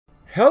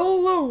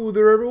Hello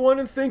there everyone,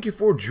 and thank you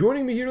for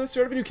joining me here at the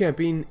start of a new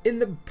campaign in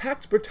the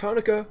Pax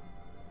Britannica,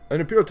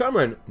 an Imperial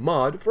timeline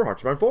mod for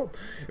Hearts of Iron 4,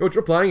 in which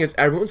we're playing as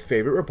everyone's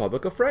favorite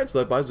Republic of France,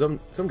 led by some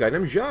guy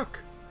named Jacques.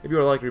 If you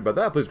would like to read about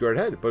that, please go right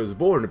ahead, but he was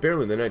born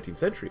apparently in the 19th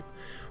century.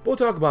 We'll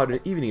talk about an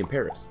evening in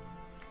Paris.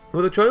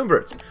 With the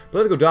triumvirates,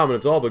 political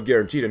dominance all but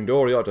guaranteed, and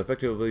Doriot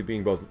effectively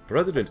being both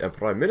President and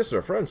Prime Minister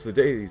of France, the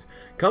days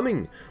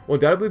coming will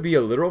undoubtedly be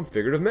a literal and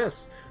figurative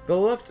mess. The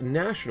left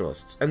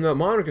nationalists and the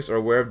monarchists are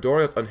aware of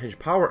Doriot's unhinged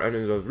power, and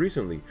as of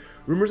recently,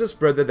 rumors have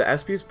spread that the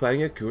SP is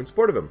planning a coup in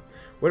support of him.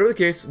 Whatever the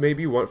case may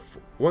be, one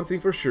thing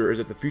for sure is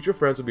that the future of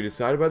France will be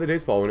decided by the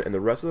days following, and the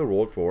rest of the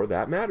world for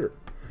that matter.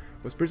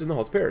 Whispers in the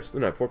halls of Paris, the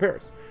night before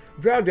Paris.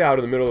 Dragged out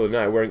in the middle of the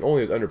night, wearing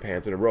only his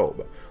underpants and a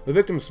robe. The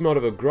victim smelled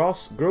of a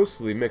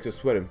grossly mix of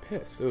sweat and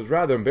piss. It was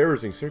rather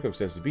embarrassing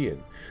circumstance to be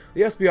in.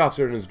 The SP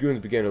officer and his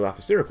goons began to laugh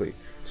hysterically.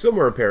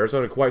 Somewhere in Paris,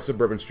 on a quiet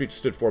suburban street,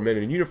 stood four men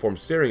in uniform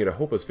staring at a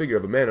hopeless figure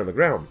of a man on the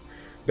ground,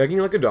 begging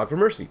like a dog for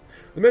mercy.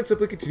 The men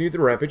simply continued the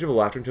rampage of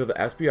laughter until the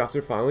SP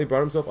officer finally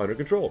brought himself under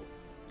control.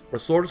 The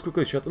soldiers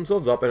quickly shut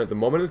themselves up, and at the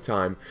moment of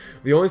time,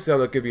 the only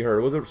sound that could be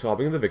heard was the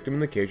sobbing of the victim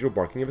and the occasional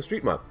barking of a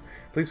street mob.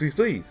 "Please, please,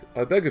 please,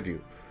 I beg of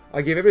you.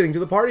 I gave everything to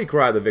the party,"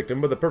 cried the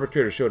victim, but the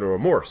perpetrator showed no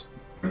remorse.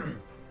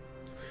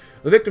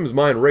 The victim's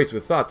mind raced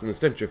with thoughts, and the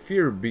stench of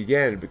fear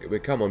began to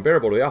become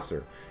unbearable to the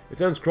officer. His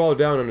hands crawled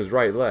down on his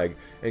right leg,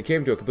 and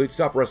came to a complete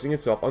stop, resting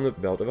itself on the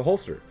belt of a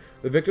holster.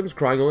 The victim's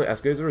crying only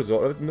escalated as a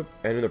result of it,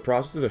 and in the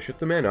process to shut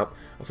the man up,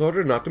 a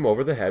soldier knocked him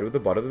over the head with the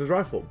butt of his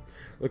rifle.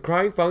 The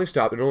crying finally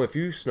stopped, and only a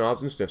few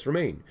snobs and sniffs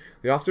remained.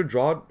 The officer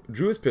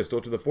drew his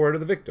pistol to the forehead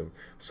of the victim.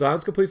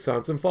 Silence, complete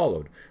silence, then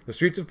followed. The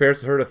streets of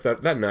Paris heard a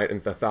thud that night,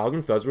 and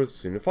 1,000 thuds were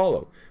soon to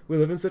follow. We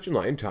live in such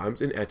enlightened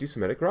times in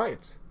anti-Semitic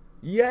riots.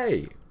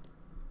 Yay!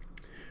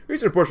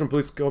 Recent reports from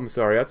police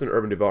commissariats and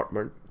urban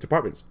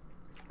departments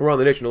around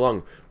the nation,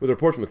 along with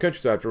reports from the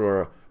countryside from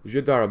our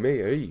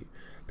gendarmerie,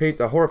 paint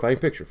a horrifying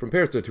picture. From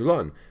Paris to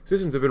Toulon,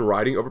 citizens have been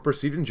rioting over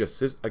perceived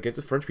injustices against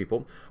the French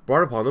people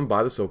brought upon them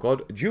by the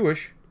so-called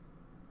Jewish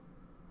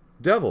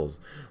devils.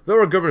 Though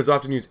our government has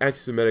often used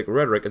anti-Semitic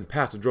rhetoric in the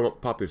past to drum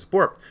up popular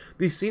support,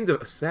 these scenes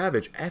of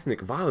savage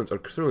ethnic violence are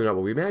certainly not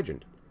what we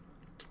imagined.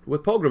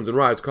 With pogroms and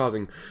riots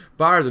causing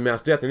fires and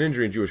mass death and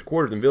injury in Jewish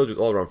quarters and villages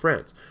all around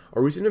France,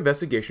 a recent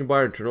investigation by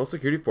our internal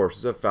security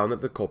forces have found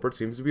that the culprit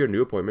seems to be our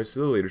new appointments to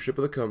the leadership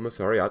of the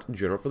Commissariat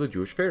General for the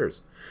Jewish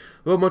Affairs.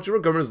 Though much of our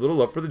government has little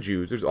love for the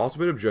Jews, there's also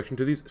been objection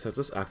to these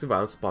senseless acts of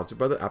violence sponsored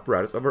by the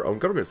apparatus of our own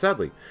government.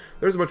 Sadly,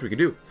 there isn't much we can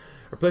do.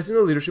 Replacing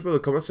the leadership of the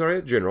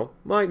Commissariat General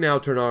might now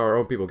turn our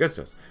own people against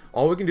us.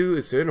 All we can do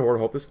is sit and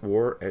hope this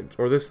war ends,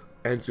 or this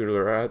ends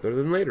sooner rather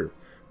than later.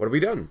 What have we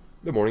done?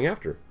 The morning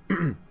after.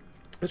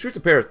 The streets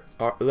of Paris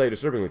lay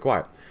disturbingly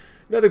quiet.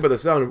 Nothing but the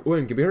sound of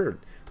wind can be heard.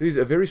 These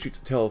very streets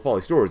tell folly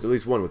stories, at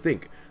least one would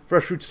think.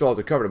 Fresh fruit stalls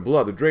are covered in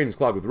blood, the drain is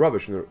clogged with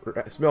rubbish, and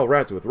the smell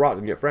rancid with rot,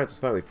 and yet France is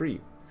finally free.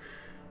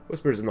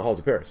 Whispers in the halls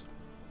of Paris.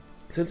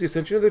 Since the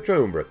ascension of the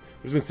triumvirate,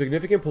 there's been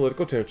significant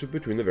political tension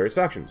between the various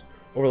factions.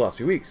 Over the last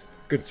few weeks,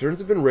 concerns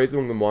have been raised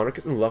among the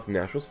monarchist and left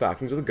nationalist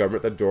factions of the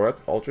government that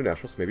Doriot's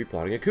ultra-nationalists may be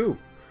plotting a coup.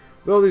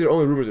 Though these are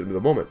only rumors at the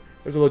moment,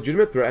 there's a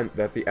legitimate threat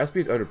that the SP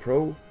is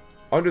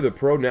under the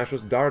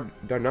pro-nationalist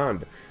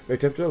Darnand may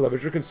attempt to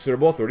leverage their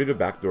considerable authority to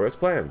back Doriot's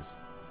plans.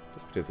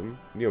 Despotism,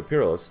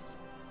 neo-imperialists,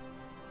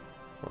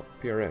 well,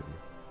 PRN.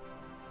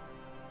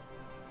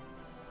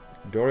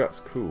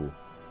 Doriot's coup.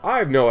 I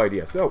have no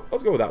idea, so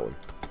let's go with that one.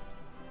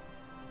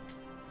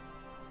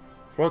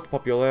 Front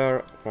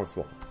Populaire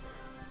François.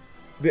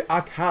 The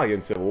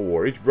Italian Civil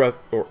War. Each breath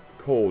the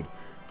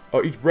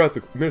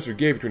minister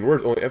gave between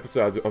words only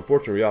emphasized the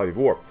unfortunate reality of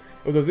war.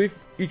 It was as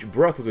if each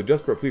breath was a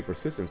desperate plea for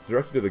assistance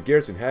directed to the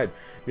garrison head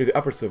near the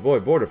upper Savoy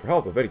border for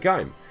help of any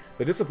kind.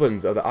 The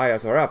disciplines of the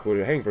ISRF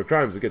would hang for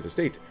crimes against the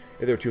state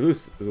if they were to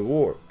lose the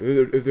war.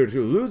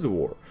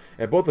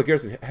 And both the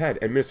garrison head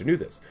and minister knew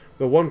this,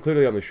 though one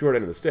clearly on the short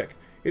end of the stick.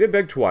 He didn't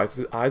beg twice,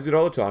 his eyes did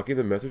all the talking,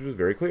 the message was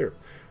very clear.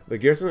 The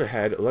garrison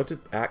head leant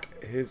back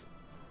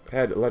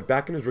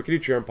in his rickety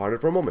chair and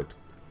pondered for a moment.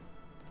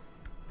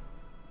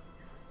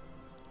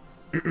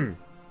 Some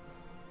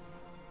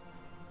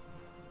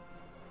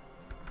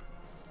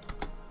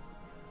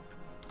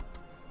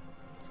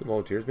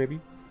volunteers,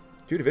 maybe?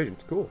 2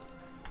 divisions, cool.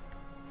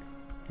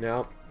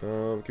 Now,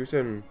 can we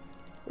send...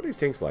 What are these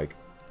tanks like?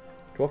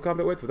 12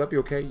 combat width, would that be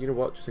okay? You know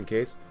what, just in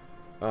case.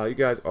 You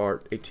guys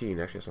are 18,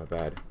 actually that's not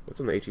bad. What's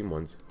on the 18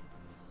 ones?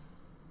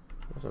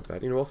 That's not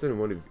bad. You know, I'll send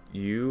one of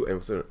you, and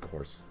we'll send a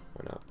horse.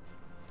 Why not?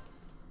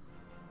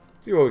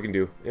 See what we can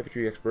do.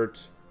 Infantry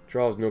expert,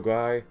 Charles No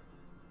Guy.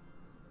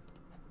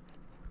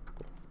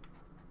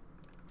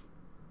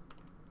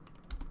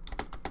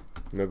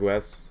 No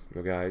guys,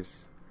 no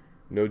guys,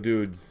 no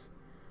dudes.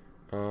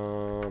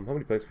 How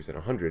many planes can we send?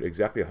 100,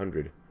 exactly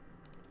 100.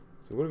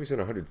 So what if we send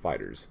 100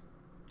 fighters?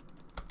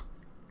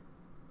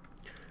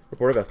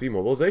 Report of SP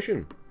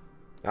mobilization.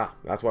 Ah,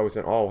 that's why we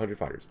sent all 100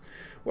 fighters.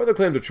 Whether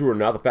claims are true or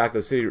not, the fact that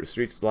the city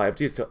streets lie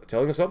empty is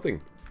telling us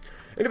something.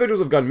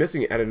 Individuals have gone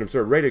missing at an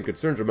absurd rate and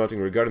concerns are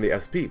mounting regarding the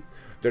SP.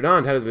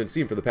 Doriot hasn't been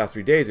seen for the past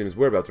 3 days and his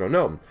whereabouts are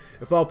unknown.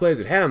 If foul play is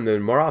at hand,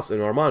 then Maras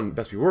and Armand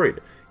best be worried,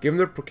 given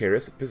their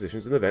precarious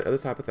positions in the event of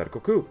this hypothetical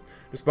coup.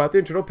 Despite the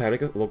internal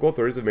panic, local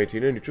authorities have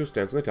maintained a neutral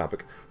stance on the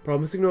topic,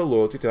 promising no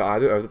loyalty to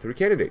either of the 3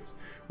 candidates.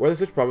 Whether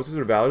such promises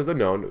are valid is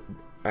unknown,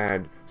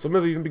 and some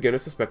have even begun to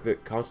suspect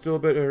that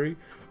Constabulary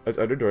is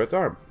under Doriot's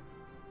arm.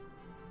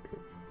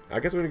 I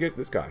guess we're going to get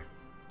this guy.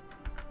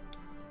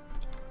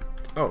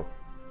 Oh,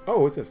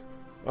 what's this?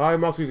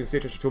 I'm also using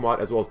State Treasure Tool mod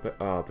as well as player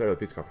of the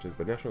peace conferences,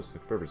 but national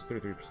fervor is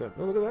 33%.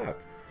 Oh, look at that.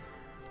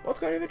 Well, it's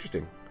kind of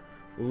interesting.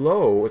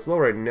 Low, it's low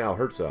right now,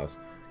 hurts us.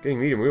 Getting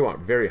medium, we want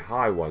very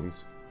high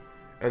ones.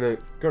 And then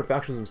current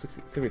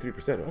factionalism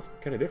 73%. That's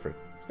kind of different.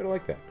 It's kind of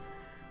like that.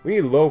 We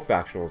need low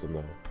factionalism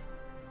though.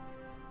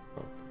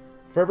 Oh.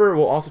 Fervor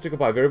will also tick up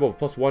by a variable of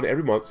 +1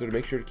 every month, so to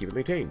make sure to keep it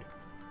maintained.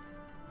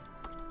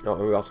 Oh,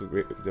 and we also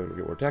examine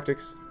Great War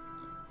Tactics.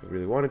 If we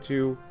really wanted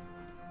to.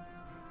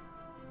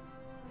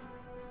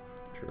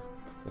 Sure,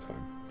 that's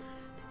fine.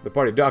 The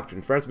party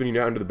doctrine. France has been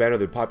united under the banner of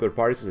the Popular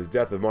Party since the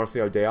death of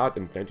Marcel Doriot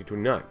in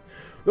 1929.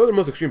 Though the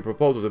most extreme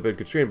proposals have been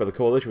constrained by the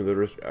coalition with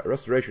the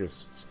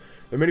Restorationists,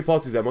 there are many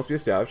policies that must be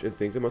established and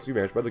things that must be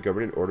managed by the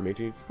government in order to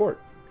maintain support.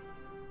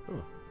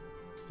 Oh.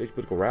 Stage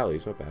political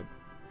rallies, not bad.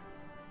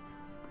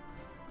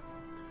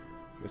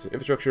 That's an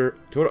infrastructure.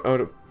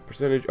 Total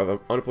percentage of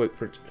unemployed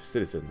French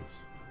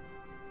citizens.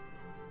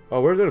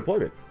 Oh, where's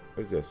unemployment?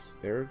 What is this?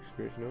 Error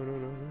experience?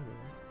 No.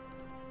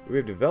 We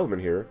have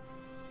development here.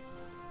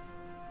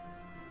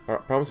 Our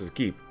promises to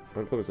keep.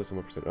 Unemployment is less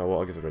than 1%. Oh,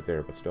 well, I guess it's right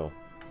there, but still.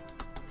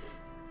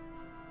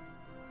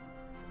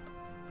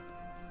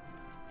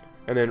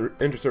 And then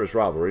inter-service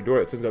rivalry.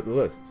 Doriot sends out the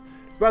lists.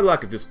 Despite the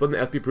lack of discipline, the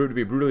SP proved to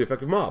be a brutally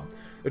effective mob.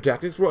 Their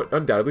tactics were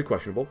undoubtedly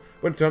questionable,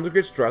 but in times of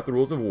great strife, the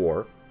rules of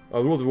war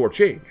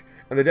change.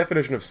 And the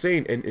definition of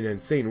sane in an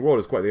insane world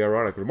is quite the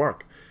ironic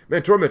remark.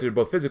 Men tormented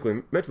both physically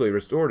and mentally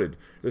restored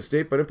the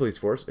state by the police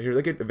force. Here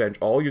they can avenge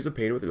all years of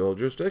pain with ill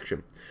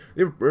jurisdiction.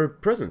 Their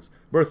presence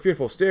birthed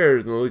fearful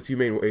stares in the least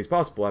humane ways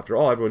possible. After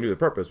all, everyone knew the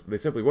purpose, but they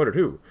simply wondered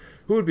who.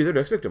 Who would be their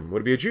next victim?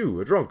 Would it be a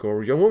Jew, a drunk,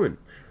 or a young woman?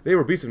 They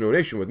were beasts of no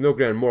nation, with no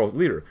grand moral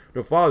leader,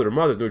 no father or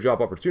mothers, no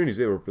job opportunities.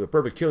 They were the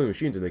perfect killing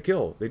machines, and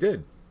they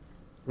did.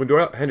 When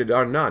Doriot handed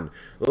Arnan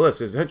the list,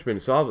 his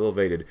henchmen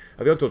salivated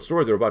at the untold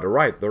stories they were about to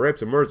write. The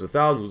rapes and murders of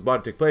thousands was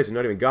about to take place, and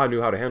not even God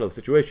knew how to handle the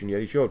situation,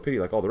 yet he showed pity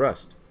like all the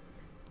rest.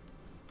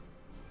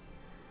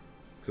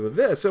 So with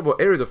this, several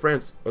areas of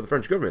France, or the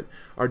French government,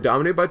 are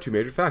dominated by 2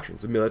 major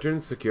factions, the military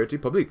and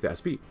sécurité publique, the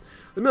SP.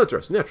 The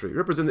militarists, naturally,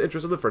 represent the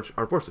interests of the French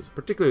armed forces,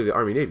 particularly the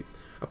Army and Navy.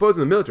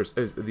 Opposing the militarists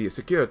is the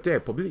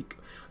sécurité publique,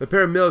 the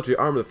paramilitary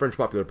arm of the French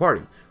Popular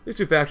Party. These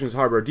 2 factions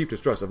harbor a deep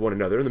distrust of one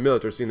another, and the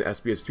military seeing the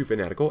SP as too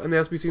fanatical, and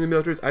the SP seeing the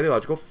military as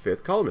ideological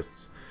fifth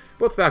columnists.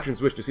 Both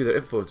factions wish to see their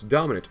influence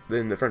dominant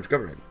in the French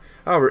government.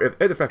 However, if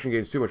either faction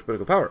gains too much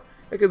political power,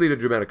 it could lead to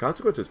dramatic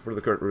consequences for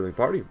the current ruling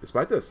party.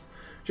 Despite this,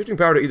 shifting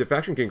power to either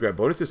faction can grant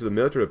bonuses to the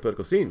military or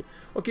political scene,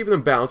 while keeping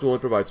them balanced will only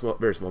provide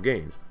very small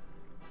gains.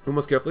 We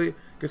must carefully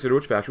consider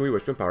which faction we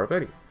wish to empower, if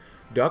any.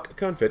 Duck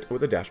confit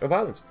with a dash of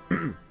violence.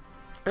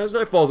 As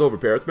night falls over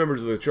Paris,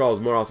 members of the Charles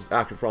Maurras'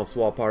 Action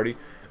Francois party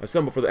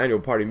assemble for the annual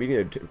party meeting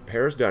at the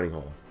Paris dining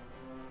hall.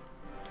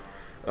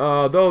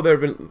 Though there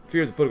have been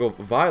fears of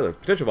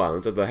potential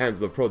violence at the hands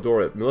of the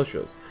pro-Doriot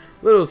militias,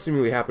 little has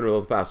seemingly happened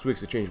over the past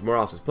weeks to change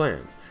Maurras'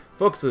 plans.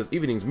 The focus of this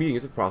evening's meeting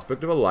is the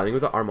prospect of aligning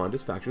with the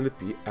Armandist faction of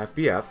the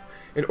FBF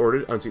in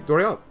order to unseat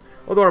Doriot.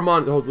 Although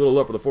Armand holds little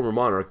love for the former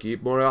monarchy,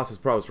 Maurras has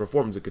promised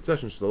reforms and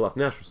concessions to the left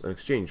nationalists in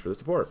exchange for the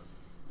support.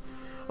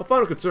 A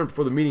final concern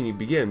before the meeting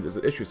begins is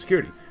the issue of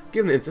security.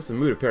 Given the incessant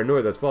mood of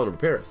paranoia that has fallen over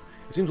Paris,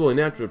 it seems only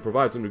natural to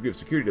provide some degree of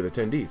security to the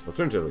attendees.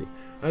 Alternatively,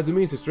 as a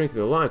means to strengthen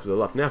the alliance with the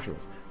left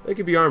nationalists, they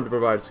could be armed to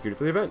provide security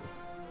for the event.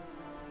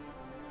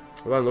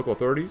 Rely on local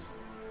authorities?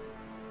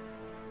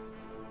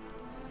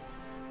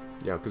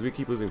 Yeah, because we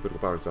keep losing political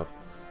power and stuff.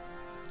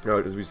 No,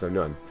 we just have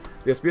none.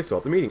 The SP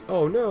assault the meeting.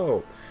 Oh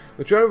no!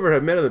 The triumvirate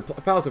had met in the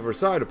Palace of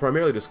Versailles to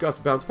primarily discuss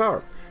the balance of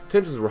power.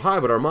 Tensions were high,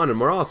 but Armand and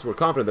Maurras were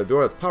confident that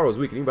Doriot's power was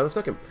weakening by the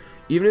second.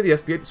 Even if the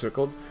SP had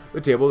circled the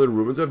table, there were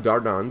rumors of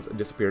Dardan's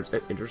disappearance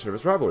and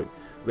inter-service rivalry.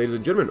 Ladies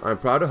and gentlemen, I am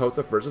proud to host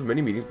the first of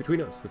many meetings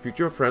between us. The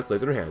future of France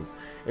lays in our hands,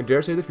 and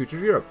dare say the future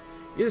of Europe.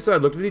 Either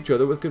side looked at each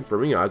other with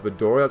confirming eyes, but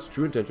Doriot's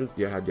true intentions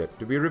had yet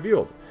to be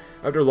revealed.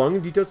 After a long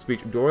and detailed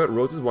speech, Doriot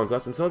rose his wine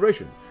glass in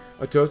celebration.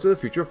 A toast to the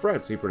future of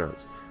France, he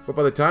pronounced. But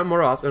by the time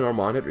Maurras and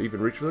Armand had even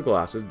reached for the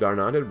glasses,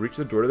 Dardan had reached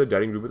the door to the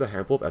dining room with a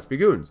handful of SP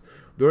goons.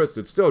 Doriot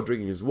stood still,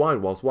 drinking his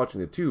wine, whilst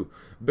watching the 2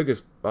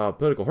 biggest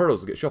political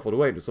hurdles get shuffled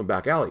away into some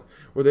back alley,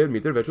 where they would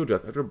meet their eventual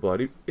death after a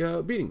bloody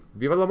beating.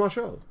 Viva la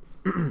Marshal!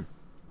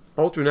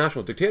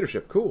 Ultranational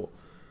dictatorship, cool.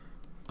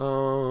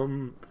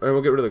 And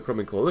we'll get rid of the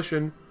Kremlin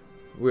coalition.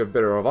 We have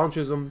better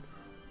revanchism,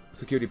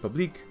 security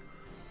publique,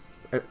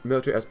 and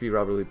military SP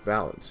rivalry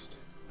balanced.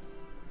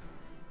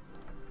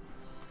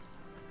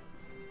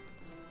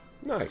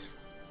 Nice.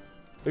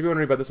 If you want to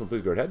read about this one,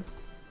 please go ahead.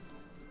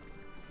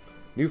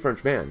 New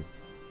French ban.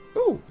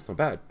 Ooh, that's not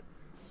bad.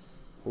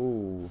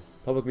 Ooh,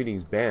 public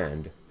meetings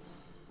banned.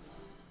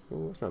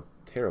 Oh, that's not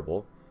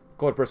terrible.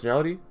 Code of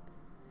personality?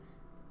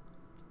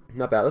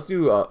 Not bad. Let's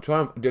do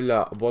Triumph de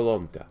la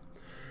Volonté.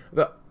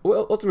 The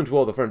ultimate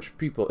will of the French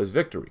people is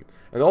victory,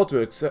 and the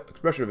ultimate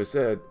expression of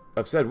said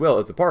will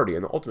is the party,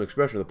 and the ultimate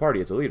expression of the party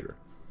is a leader.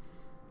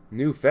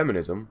 New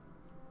feminism.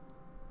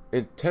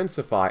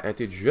 Intensify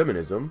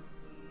anti-Germanism.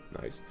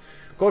 Nice.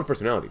 Code of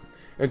personality.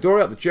 And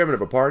Doriot, the chairman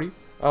of a party.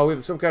 We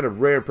have some kind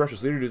of rare and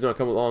precious leader who does not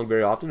come along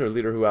very often, a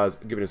leader who has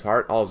given his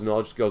heart, all his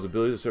knowledge, skills,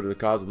 abilities to serve the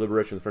cause of the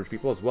liberation of the French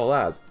people, as well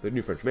as the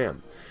new French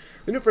man.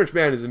 The new French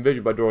man is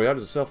envisioned by Doriot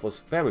as a selfless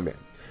family man,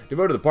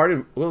 devoted to the party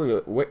and willing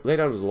to lay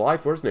down his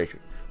life for his nation.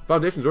 The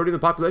foundation is already in the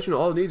population,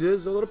 all it needs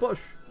is a little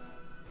push.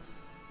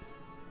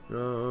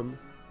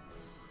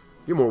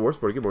 Get more war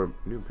support, get more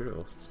new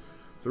imperialists.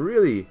 So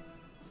really,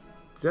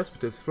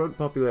 Despotist Front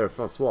Populaire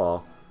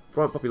François.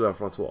 Front Populaire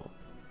François.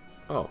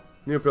 Oh,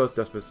 new imperialist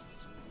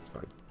despots. It's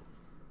fine.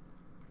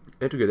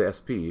 Enter the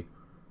SP.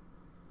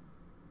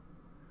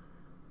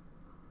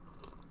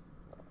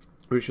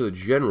 Reach the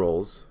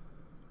generals.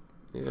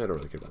 Yeah, I don't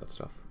really care about that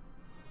stuff.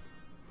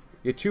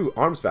 You get 2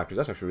 arms factors.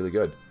 That's actually really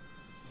good.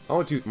 I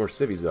want 2 more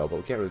civies though, but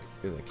we can't really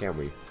do that, can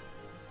we?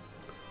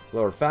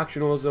 Lower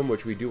factionalism,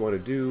 which we do want to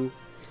do.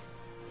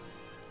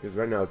 Because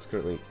right now it's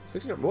currently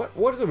 69.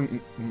 What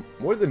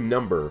is the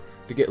number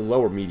to get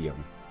lower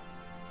medium?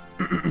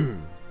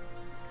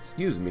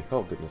 Excuse me.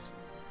 Oh goodness.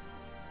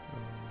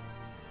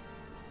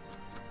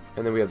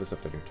 And then we have this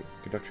stuff down here too.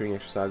 Conduct training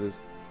exercises.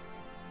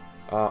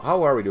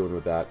 How are we doing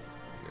with that?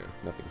 Yeah,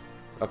 nothing.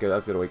 Okay,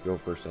 that's gonna go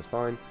first. That's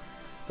fine.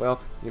 Well,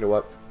 you know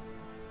what?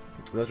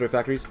 Military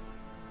factories.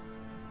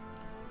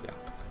 Yeah.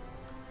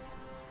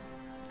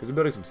 Because we're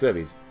building some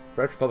civies.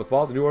 French Republic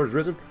falls, the new order has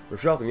risen. We're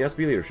shelving the SP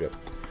leadership.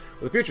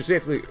 With the future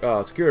safely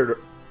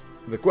secured,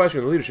 the question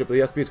of the leadership of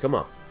the SP has come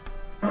up.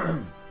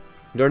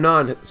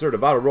 Darnan has asserted a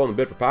vital role in the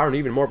bid for power, and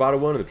even more vital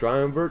one in the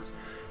triumvirate's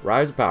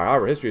rise to power.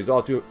 However, history is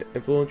all too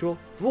full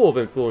of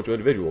influential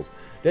individuals.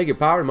 Taking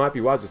power, it might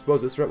be wise to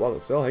expose this threat while the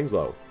cell hangs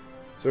low.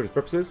 Serve its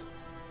purposes?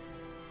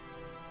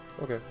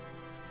 Okay.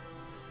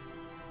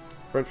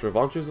 French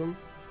revanchism?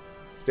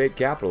 State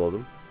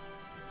capitalism?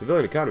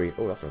 Civilian economy?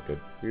 Oh, that's not good.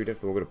 We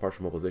definitely will go to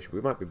partial mobilization. We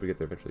might be able to get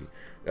there eventually.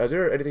 Is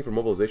there anything for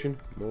mobilization?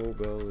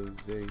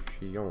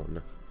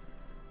 Mobilization.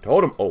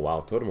 Totem. Oh, wow.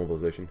 Totem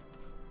mobilization.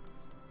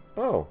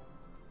 Oh.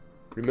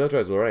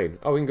 Remilitarize Lorraine.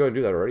 Oh, we can go and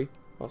do that already.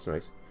 Oh, that's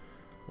nice.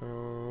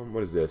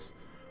 What is this?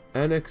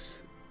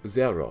 Annex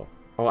 0.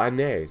 Oh,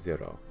 Annex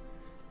 0.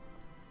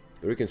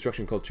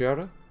 Reconstruction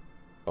Cultura?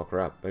 Oh,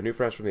 crap. A new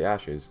France from the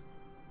ashes.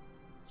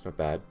 It's not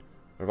bad.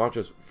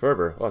 Revanchist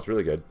Fervor. Oh, that's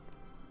really good.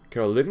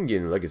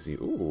 Carolingian Legacy.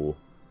 Ooh.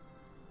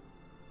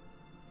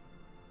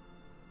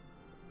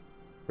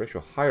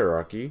 Racial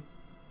Hierarchy.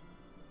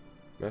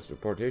 Mass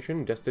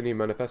Deportation. Destiny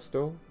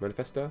Manifesta.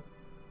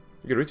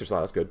 You get research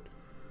slot. That's good.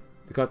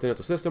 The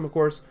Continental System, of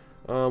course.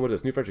 What is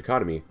this? New French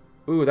Economy.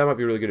 Ooh, that might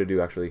be really good to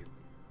do, actually.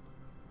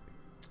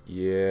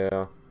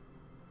 Yeah.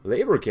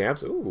 Labor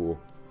camps. Ooh.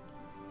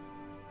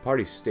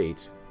 Party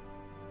state.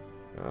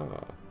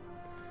 Ah.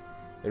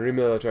 And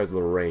remilitarize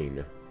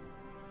Lorraine.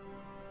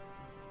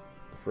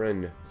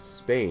 Friend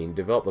Spain.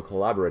 Develop the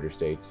collaborator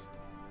states.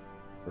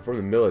 Reform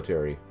the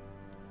military.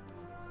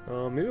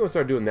 Maybe we'll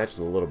start doing that just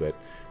a little bit.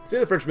 Say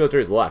the French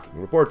military is lacking.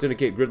 Reports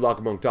indicate gridlock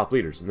among top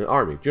leaders in the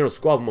army. Generals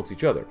squabble amongst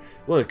each other,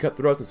 willing to cut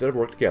throats instead of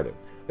work together.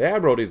 The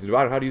Admiralty is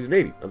divided on how to use the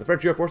Navy, and the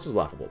French Air Force is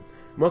laughable.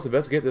 We must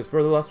investigate this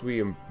further lest we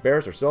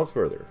embarrass ourselves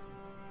further.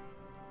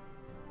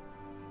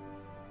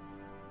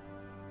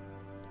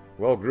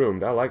 Well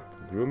groomed. I like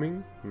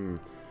grooming.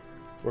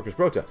 Workers'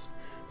 protest.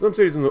 Some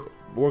cities and the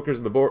workers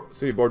in the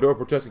city of Bordeaux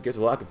protest against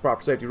a lack of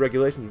proper safety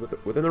regulations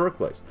within the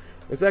workplace.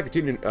 They say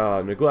continued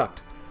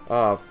neglect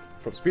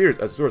from spears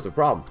as a source of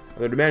problem,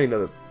 and they're demanding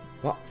that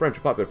the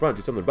French Popular Front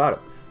do something about it.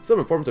 Some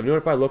informants have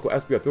notified local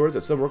SP authorities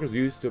that some workers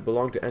used to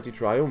belong to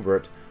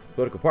anti-triumvirate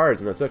political parties,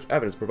 and that such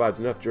evidence provides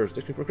enough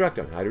jurisdiction for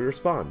crackdown. How do we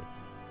respond?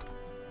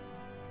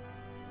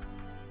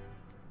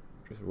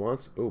 Just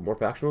once. Oh, more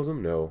factionalism?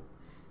 No.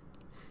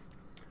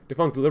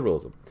 Defunct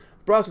liberalism.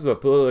 The process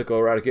of political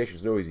eradication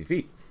is no easy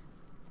feat.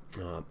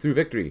 Through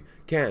victory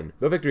can.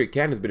 Though victory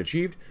can has been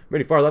achieved,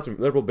 many far-left and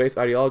liberal-based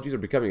ideologies are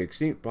becoming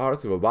extinct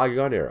products of a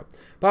bygone era.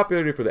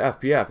 Popularity for the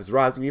FPF is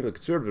rising, even the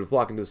conservatives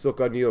flock into the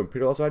so-called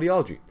neo-imperialist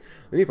ideology.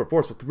 The need for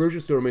forceful conversion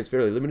still remains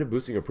fairly limited,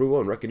 boosting approval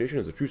and recognition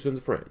as the true sons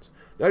of France.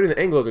 Not even the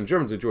Anglos and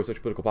Germans enjoy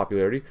such political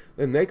popularity,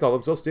 then they call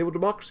themselves stable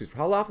democracies.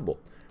 How laughable.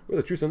 We're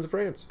the true sons of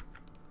France.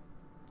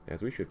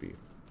 As we should be.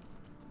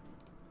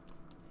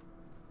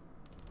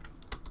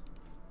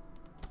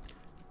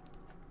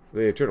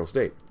 The eternal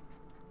state.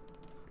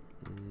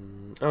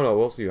 I don't know,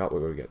 we'll see how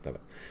we get that.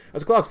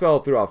 As the clocks fell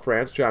throughout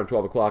France, chimed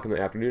 12 o'clock in the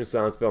afternoon,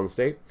 silence fell in the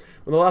state.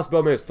 When the last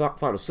bell made its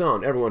final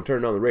sound, everyone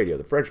turned on the radio.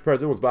 The French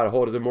president was about to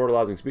hold his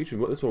immortalizing speech,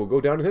 and this one will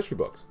go down in history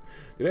books.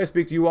 Today I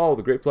speak to you all with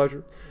a great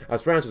pleasure,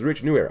 as France has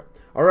reached a new era.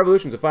 Our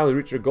revolutions have finally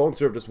reached their goal and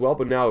served us well,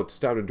 but now it's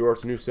time to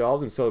endorse new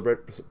selves and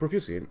celebrate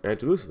profusely and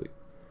to loosely.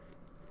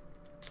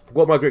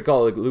 Quote my great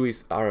colleague,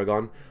 Louis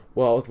Aragon,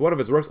 well, with one of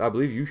his works I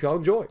believe you shall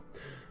enjoy.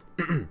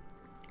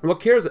 What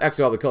cares that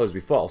exile the colors be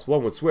false?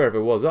 One would swear if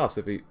it was us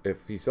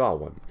if he saw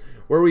one.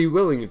 Were we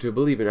willing to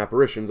believe in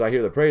apparitions, I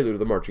hear the prelude of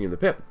the marching in the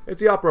pit. It's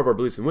the opera of our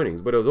beliefs and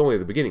winnings, but it was only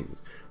the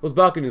beginnings. Those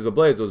balconies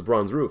ablaze, those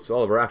bronze roofs,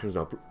 all of our actions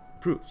now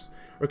proofs.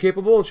 We're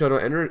capable and shall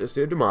not enter a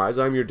state of demise.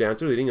 I am your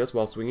dancer leading us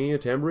while swinging a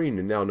tambourine,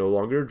 and now no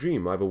longer a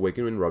dream. I have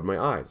awakened and rubbed my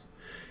eyes.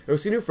 And we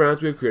see new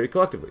France we have created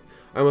collectively.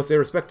 I must say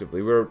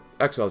respectively, we're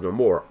exiles no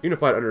more,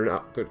 unified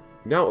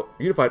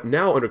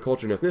now under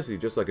culture and ethnicity,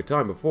 just like a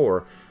time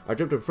before. I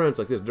dreamt of France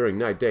like this during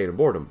night, day, and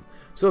boredom.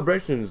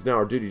 Celebration is now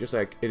our duty, just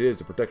like it is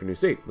to protect a new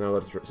state. Now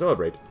let us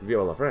celebrate.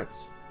 Viva la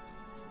France.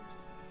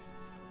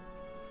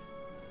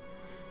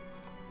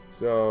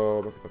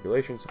 So, monthly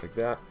population, stuff like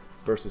that,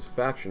 versus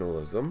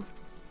factionalism.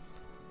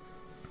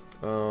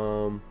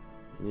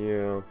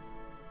 Yeah.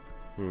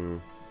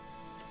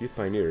 Youth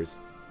pioneers.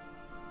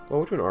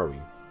 Well, which one are we?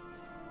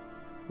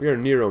 We are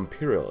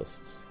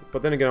neo-imperialists.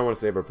 But then again, I want to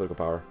save our political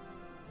power.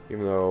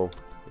 Even though,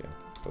 yeah,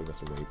 it's probably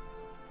best to wait.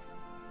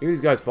 If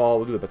these guys fall,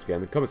 we'll do the best we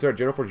can. The Commissariat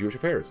General for Jewish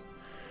Affairs.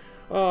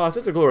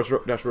 Since the glorious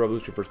National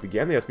Revolution first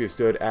began, the SB have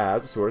stood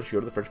as a sword and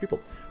shield of the French people,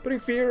 putting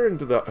fear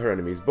into her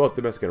enemies, both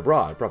domestic and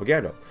abroad.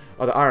 Propaganda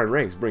of the iron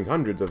ranks bring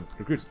hundreds of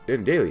recruits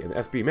in daily, and the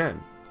SB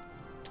man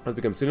has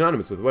become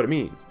synonymous with what it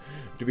means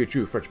to be a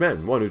true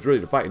Frenchman, one who's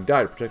ready to fight and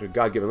die to protect a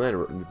God-given land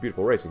and the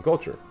beautiful race and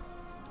culture.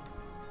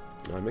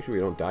 Make sure we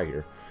don't die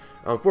here.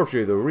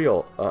 Unfortunately, the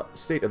real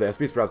state of the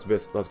SB is perhaps a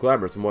bit less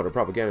glamorous than what our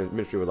propaganda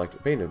ministry would like to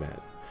paint it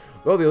as.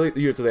 Though the elite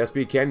units of the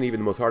SB can, and even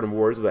the most hardened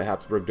warriors of the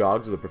Habsburg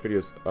dogs of the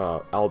perfidious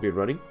Albion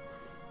running,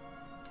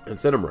 and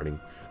send them running,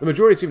 the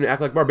majority seem to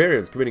act like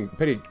barbarians, committing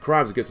petty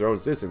crimes against their own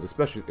citizens,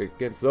 especially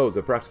against those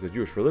that practice the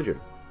Jewish religion.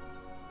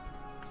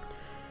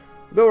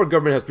 Though our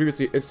government has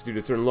previously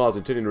instituted certain laws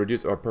intending to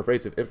reduce our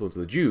pervasive influence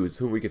of the Jews,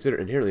 whom we consider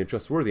inherently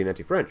untrustworthy and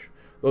anti-French,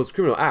 those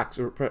criminal acts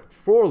are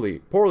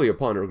poorly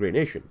upon our great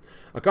nation.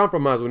 A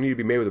compromise will need to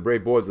be made with the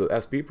brave boys of the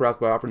SB, perhaps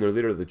by offering their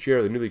leader the chair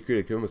of the newly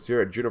created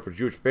Commissariat General for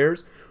Jewish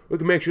Affairs. We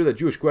can make sure that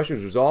Jewish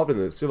questions are resolved in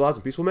a civilized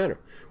and peaceful manner.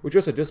 With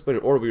just a discipline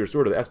and order will be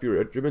restored to the SB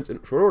regiments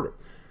in short order.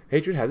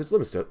 Hatred has its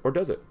limits, or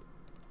does it?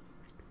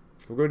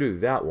 We're going to do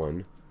that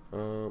one.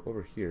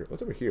 Over here.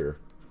 What's over here?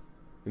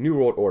 The New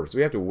World Order. So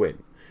we have to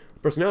win.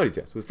 Personality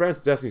test. With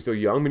France's destiny so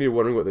young, many are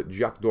wondering what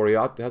Jacques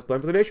Doriot has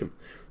planned for the nation.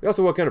 They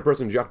also what kind of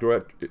person Jacques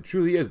Doriot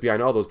truly is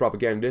behind all those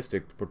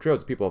propagandistic portrayals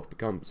that people have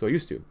become so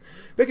used to.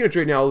 Picking a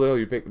trait now will allow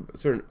you to pick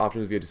certain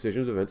options via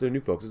decisions, events, and new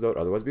focuses that would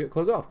otherwise be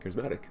closed off.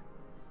 Charismatic.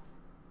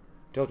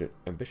 Intelligent.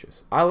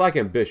 Ambitious. I like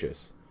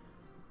ambitious.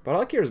 But I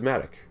like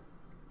charismatic.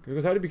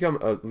 Because how do you become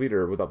a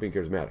leader without being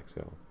charismatic?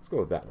 So let's go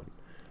with that one.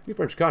 New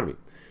French economy.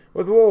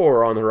 With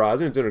war on the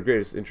horizon, it's in our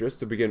greatest interest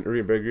to begin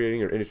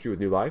reinvigorating our industry with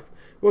new life,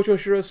 which will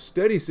ensure a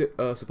steady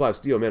supply of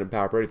steel, men, and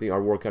power for anything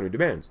our war economy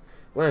demands.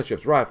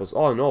 Landships, rifles,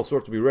 all in all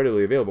sorts will be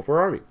readily available for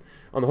our army.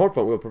 On the home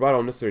front, we will provide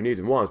all necessary needs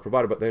and wants,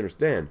 provided but they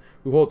understand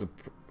who holds the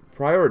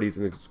priorities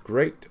in this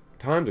great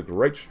times of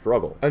great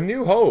struggle. A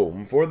new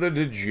home for the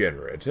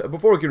degenerate.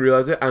 Before we could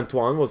realize it,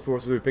 Antoine was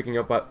forcibly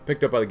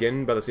picked up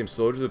again by the same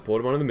soldiers that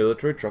pulled him onto the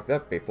military truck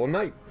that fateful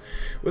night.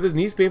 With his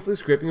knees painfully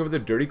scraping over the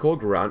dirty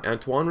cold ground,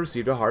 Antoine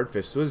received a hard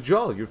fist to his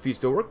jaw. Your feet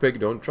still work, pig,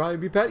 don't try to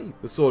be petty,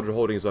 the soldier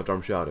holding his left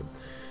arm shouted.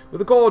 With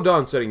the cold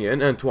dawn setting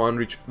in, Antoine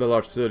reached the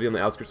large facility on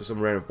the outskirts of some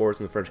random forest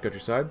in the French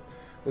countryside.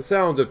 The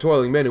sounds of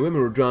toiling men and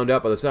women were drowned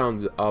out by the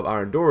sounds of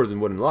iron doors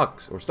and wooden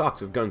locks, or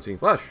stocks of gun-seeing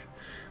flesh.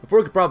 Before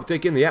he could probably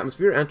take in the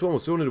atmosphere, Antoine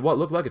was thrown into what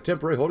looked like a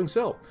temporary holding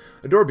cell.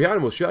 A door behind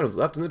him was shut and was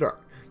left in the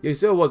dark. Yet he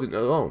still wasn't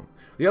alone.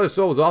 The other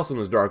soul was also in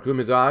this dark room,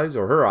 his eyes,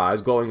 or her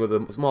eyes, glowing with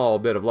a small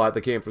bit of light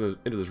that came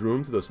into this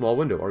room through the small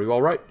window. "Are you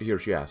all right?" he or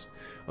she asked.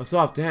 A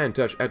soft hand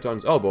touched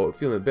Antoine's elbow,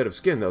 feeling a bit of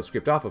skin that was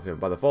scraped off of him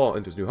by the fall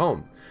into his new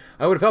home.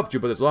 "I would have helped you,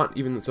 but there's not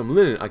even some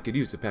linen I could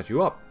use to patch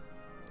you up."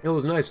 It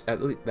was nice,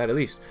 at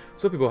least.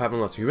 Some people haven't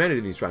lost humanity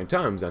in these trying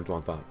times,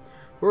 Antoine thought.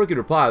 Before he could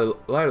reply, the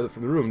light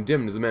from the room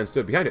dimmed as the man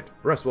stood behind it.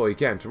 "Rest while you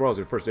can. Tomorrow's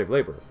your first day of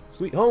labor."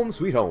 Sweet home,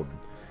 sweet home.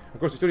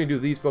 Of course, we still need to do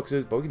these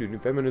focuses, but we can do new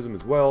feminism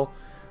as well.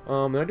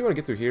 And I do want to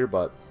get through here,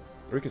 but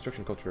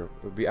Reconstruction culture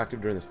will be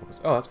active during this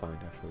focus. Oh, that's fine,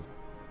 actually.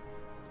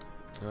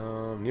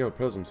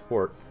 Neo-Imperialism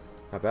support.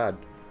 Not bad.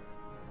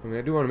 I mean,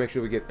 I do want to make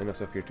sure we get enough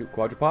stuff here, too.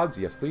 Quadrupods?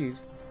 Yes,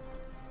 please.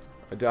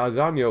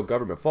 Azanio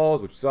government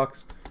falls, which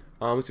sucks.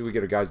 Let's see if we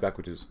get our guys back,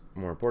 which is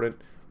more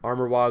important.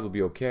 Armor-wise, will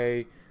be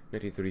okay.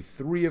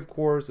 1933, of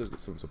course. Let's get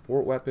some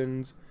support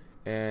weapons.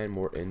 And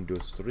more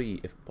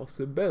industry, if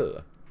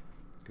possible.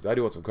 Because I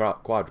do want some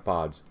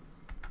quadrupods.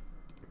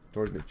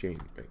 Towards mid-chain.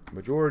 Right.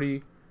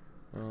 Majority.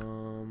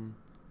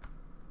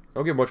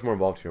 I'll get much more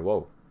involved here.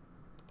 Whoa.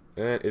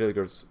 And Italy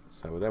goes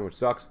side with them, which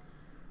sucks.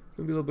 It's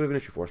going to be a little bit of an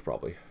issue for us,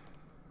 probably.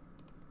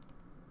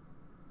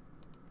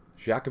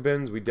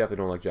 Jacobins? We definitely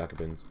don't like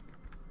Jacobins.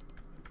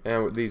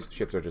 And these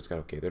ships are just kind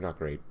of okay. They're not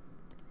great.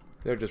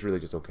 They're just really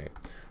just okay.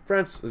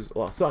 France's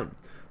son,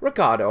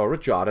 Richard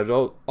had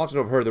often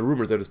overheard the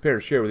rumors that his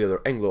parents shared with the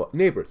other Anglo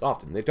neighbors.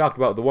 Often. They talked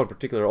about the one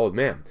particular old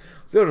man,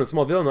 still in a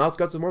small villa on the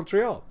outskirts of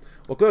Montreal.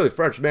 Well, clearly the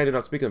French man did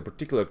not speak in a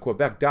particular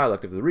Quebec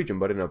dialect of the region,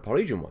 but in a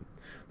Parisian one.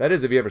 That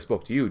is, if he ever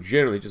spoke to you.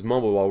 Generally, he just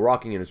mumbled while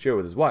rocking in his chair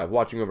with his wife,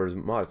 watching over his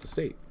modest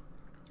estate.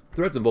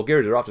 Threats and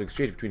vulgarities are often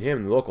exchanged between him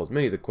and the locals,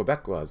 many of the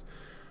Quebecois,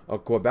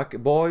 Quebec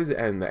boys,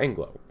 and the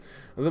Anglo.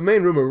 The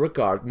main rumor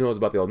Ricard knows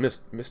about the old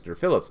Mr.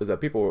 Phillips is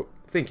that people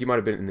think he might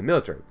have been in the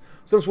military.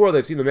 Some swore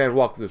they've seen the man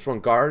walk through the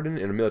front garden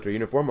in a military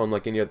uniform,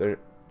 unlike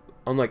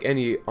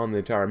any on the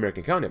entire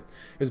American continent.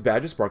 His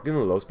badge is sparkling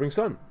in the low spring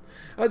sun.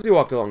 As he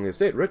walked along the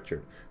estate,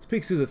 Richard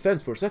peeks through the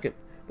fence for a second.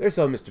 There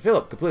saw Mr.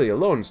 Phillip, completely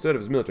alone, instead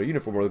of his military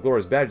uniform or the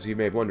glorious badges he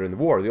may have won in the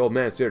war. The old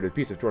man stared at a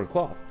piece of torn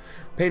cloth,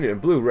 painted in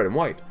blue, red, and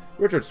white.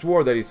 Richard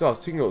swore that he saw a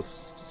single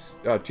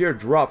tear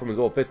drop from his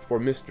old face before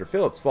Mr.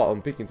 Phillips fall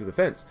and peeking through the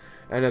fence.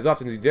 And as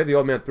often as he did, the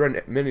old man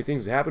threatened many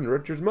things to happen to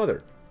Richard's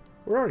mother.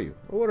 Where are you?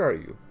 Or what are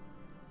you?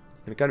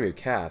 An economy of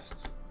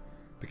castes.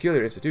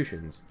 Peculiar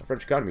institutions. A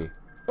French economy.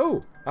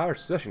 Oh! Irish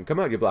secession. Come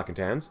out, you black and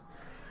tans.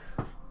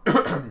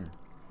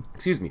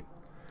 Excuse me.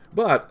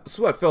 But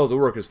sweat fills the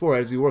worker's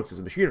forehead as he works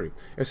his machinery.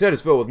 His head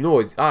is filled with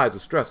noise, his eyes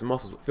with stress, and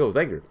muscles filled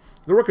with anger.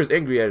 The worker is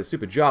angry at his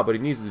stupid job, but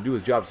he needs to do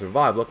his job to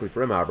survive. Luckily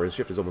for him, however, his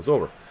shift is almost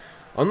over.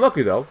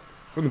 Unluckily, though,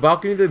 from the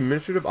balcony of the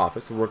administrative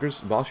office, the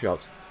worker's boss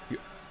shouts, "You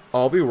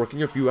all be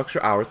working a few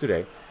extra hours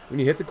today when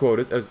you hit the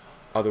quotas, as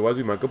otherwise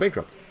we might go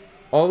bankrupt."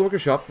 All the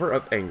workers shout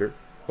for anger,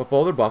 but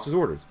follow their boss's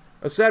orders.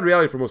 A sad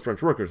reality for most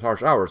French workers: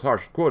 harsh hours,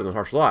 harsh quotas, and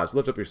harsh lives.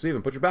 Lift up your sleeve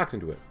and put your backs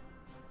into it.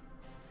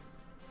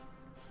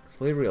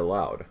 Slavery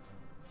allowed.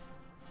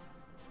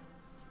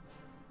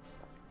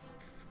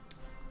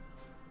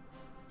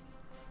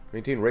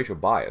 Maintain racial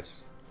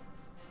bias.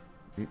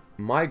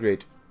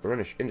 Migrate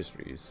Rhenish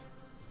industries.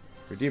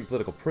 Redeem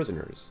political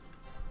prisoners.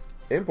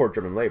 Import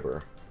German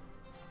labor.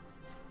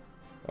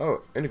 Oh,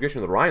 integration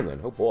of the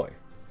Rhineland. Oh boy.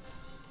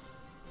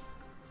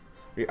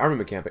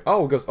 Rearmament campaign.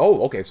 Oh, it goes.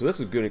 Oh, okay. So this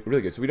is good,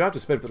 really good. So we don't have to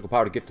spend political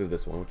power to get to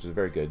this one, which is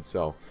very good.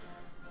 So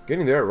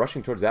getting there,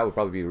 rushing towards that would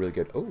probably be really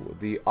good. Oh,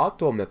 the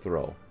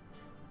autometro.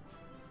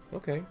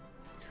 Okay.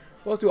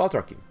 Well, let's do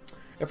autarky.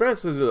 If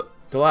France is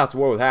to last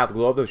war with half the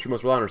globe, then she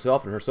must rely on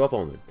herself and herself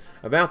only.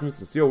 Advancements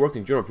in steelwork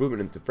and general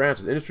improvement into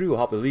France's industry will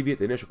help alleviate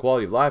the initial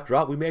quality of life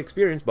drop we may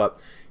experience, but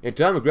in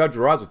time a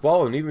gradual rise will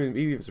follow, and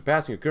even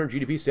surpassing your current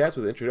GDP stats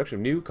with the introduction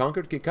of new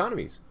conquered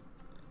economies.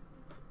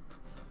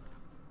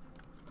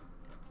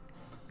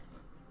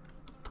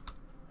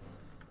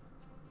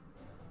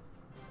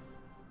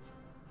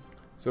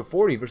 So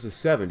 40 versus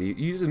 70. You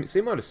use the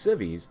same amount of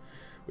civies,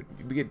 but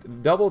we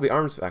get double the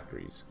arms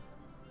factories.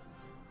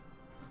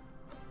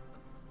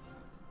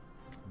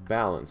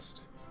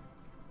 Balanced.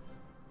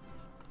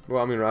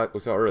 Well, I mean, like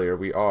we saw earlier,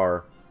 we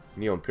are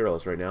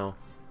neo-imperialists right now.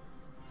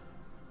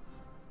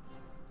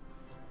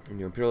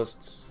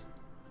 Neo-imperialists,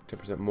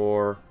 10%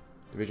 more.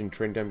 Division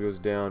training time goes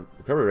down.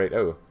 Recovery rate,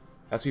 oh.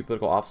 SP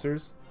political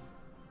officers.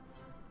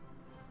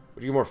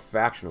 Would you get more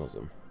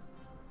factionalism?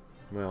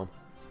 Well,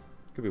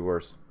 could be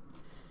worse.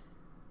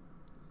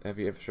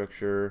 Heavy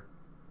infrastructure.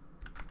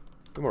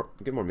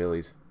 Get more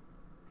millies.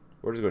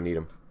 We're just going to need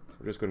them.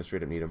 We're just going to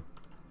straight up need them.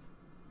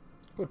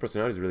 Good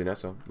personality is really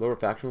nice, though. Lower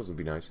factionals would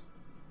be nice.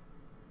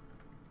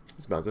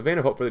 This bounds a vein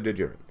of hope for the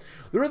degenerate.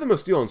 The rhythm of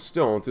steel and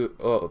stone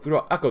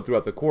echoed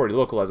throughout the quarry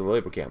localized in the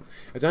labor camp,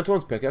 as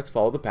Antoine's pickaxe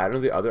followed the pattern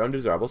of the other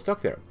undesirables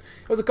stuck there.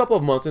 It was a couple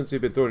of months since he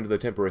had been thrown into the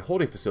temporary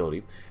holding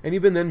facility, and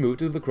he'd been then moved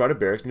to the crowded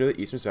barracks near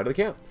the eastern side of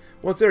the camp.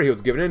 Once there, he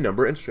was given a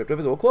number and stripped of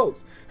his old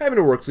clothes, having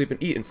to work, sleep,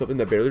 and eat in something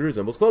that barely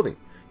resembles clothing.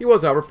 He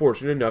was, however,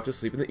 fortunate enough to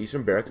sleep in the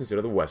eastern barracks instead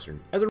of the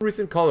western, as a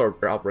recent cholera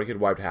outbreak had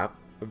wiped half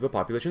of the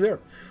population there.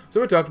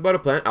 Someone talked about a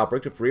planned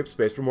outbreak to free up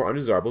space for more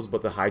undesirables,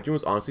 but the hygiene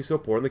was honestly so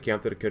poor in the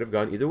camp that it could have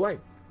gone either way.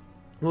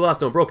 The last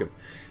stone broken.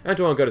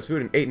 Antoine got his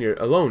food and ate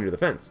alone near the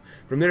fence.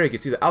 From there he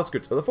could see the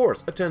outskirts of the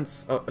forest, a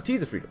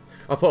tease of freedom,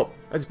 of hope.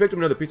 As he picked up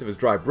another piece of his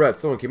dry bread,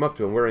 someone came up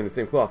to him wearing the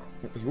same cloth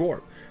he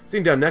wore.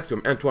 Sitting down next to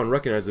him, Antoine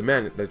recognized the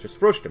man that just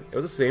approached him. It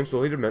was the same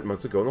soul he'd met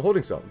months ago in the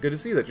holding cell. Good to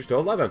see that you're still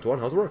alive, Antoine.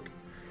 How's work?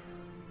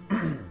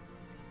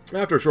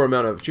 After a short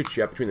amount of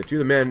chit-chat between the two,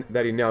 the man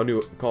that he now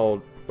knew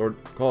was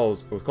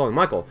calling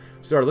Michael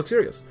started to look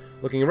serious.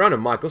 Looking around him,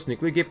 Michael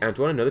sneakily gave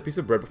Antoine another piece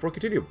of bread before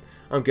continuing.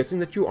 "I'm guessing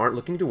that you aren't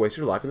looking to waste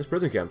your life in this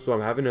prison camp, so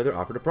I have another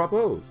offer to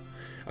propose.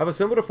 I've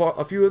assembled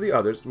a few of the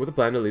others with a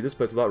plan to leave this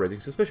place without raising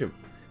suspicion.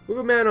 We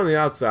have a man on the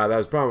outside that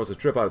has promised a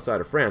trip outside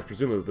of France,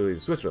 presumably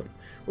to Switzerland.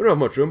 We don't have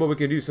much room, but we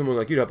can use someone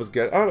like you to help us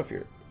get out of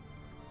here."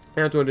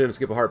 Antoine didn't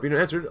skip a heartbeat and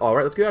answered,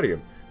 "Alright, let's get out of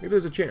here. Maybe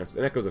there's a chance."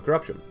 And echoes of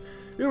corruption.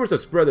 Rumors have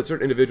spread that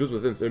certain individuals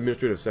within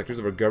administrative sectors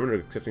of our government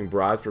are accepting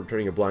bribes for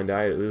turning a blind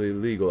eye at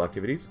illegal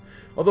activities,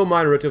 although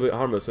mine are relatively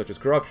harmless, such as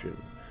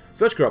corruption.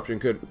 Such corruption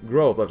could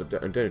grow if left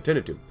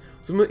untended to.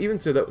 Some even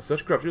said that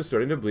such corruption is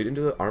starting to bleed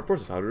into the armed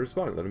forces. How to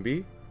respond? Let him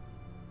be?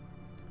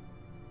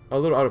 A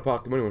little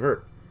out-of-pocket money won't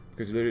hurt.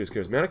 Because your leader is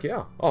charismatic?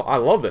 Yeah. Oh, I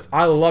love this.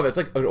 I love it. It's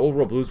like an old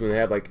world blues when they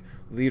have, like,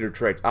 leader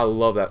traits. I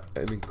love that.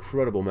 An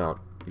incredible amount.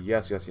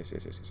 Yes, yes, yes,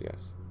 yes, yes, yes,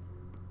 yes.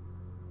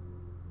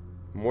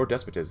 More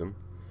despotism.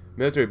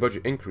 Military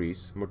budget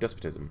increase. More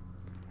despotism.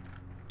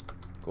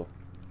 Cool.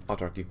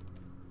 Autarky.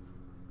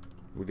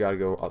 We gotta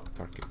go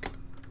autarky.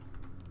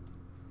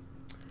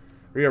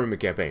 rearmament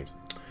campaigns.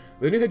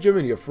 The new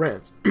hegemony of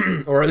France,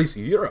 or at least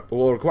Europe,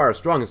 will require a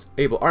strong and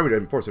able army to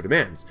enforce their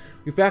demands.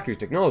 New factories,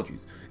 technologies,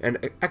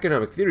 and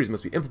economic theories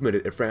must be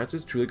implemented if France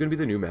is truly going to be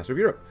the new master of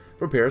Europe.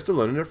 From Paris to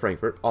London to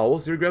Frankfurt, all will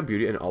see her grand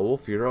beauty and all will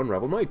fear her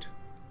unrivaled might.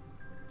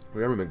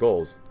 Rearmament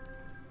goals.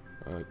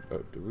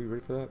 Do we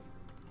ready for that?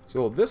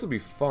 So this will be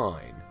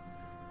fine.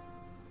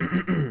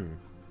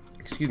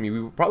 Excuse me,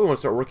 we probably want to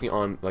start working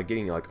on like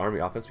getting like army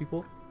offense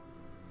people.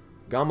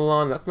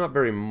 Gamelan, that's not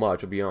very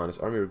much, I'll be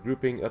honest. Army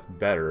regrouping, that's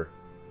better.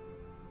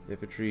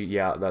 Infantry,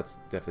 yeah, that's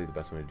definitely the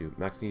best one to do.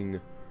 Maxine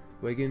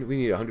Wagon, we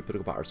need 100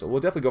 political power, so we'll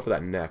definitely go for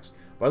that next.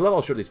 But I love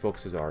how short these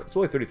focuses are. It's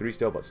only 33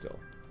 still, but still.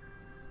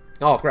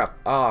 Oh, crap.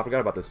 Oh, I forgot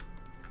about this.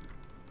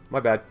 My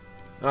bad.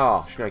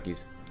 Oh,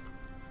 shnikes.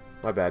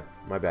 My bad.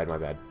 My bad, my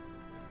bad.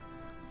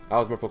 I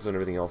was more focused on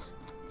everything else.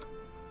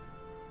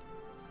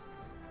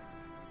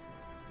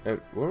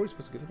 And where are we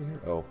supposed to get something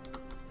here? Oh.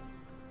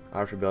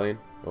 Irish Rebellion.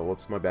 Oh,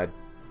 whoops, my bad.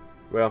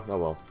 Well, oh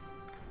well.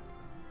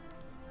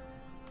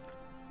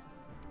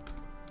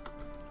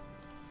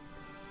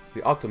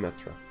 The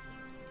Autometra.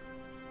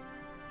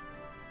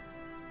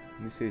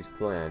 New city's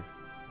plan.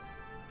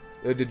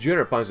 The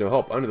degenerate finds no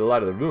hope. Under the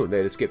light of the moon, they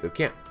had escaped their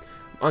camp.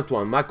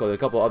 Antoine, Michael, and a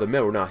couple other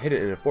men were now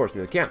hidden in a forest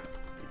near the camp.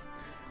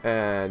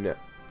 And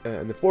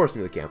in the forest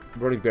near the camp,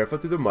 running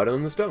barefoot through the mud and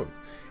on the stones.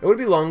 It would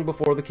be long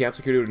before the camp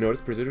security would notice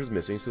prisoners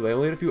missing, so they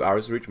only had a few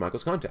hours to reach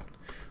Michael's contact.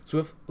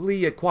 Swiftly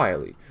yet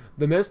quietly,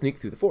 the men sneaked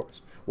through the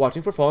forest,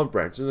 watching for fallen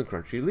branches and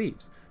crunchy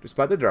leaves.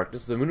 Despite the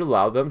darkness, the moon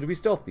allowed them to be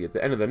stealthy. At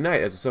the end of the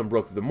night, as the sun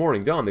broke through the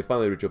morning dawn, they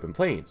finally reached open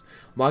plains.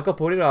 Michael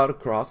pointed out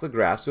across the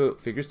grass to a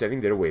figure standing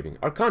there waving.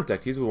 Our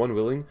contact, he's the one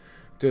willing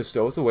to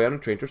stow us away on a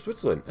train to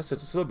Switzerland. A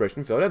sense of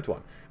celebration filled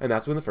Antoine, and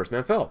that's when the first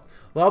man fell.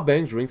 Loud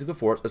bangs ring through the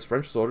forest as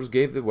French soldiers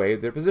gave away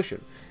their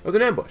position. It was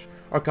an ambush.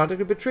 Our contact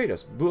had betrayed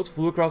us. Bullets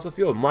flew across the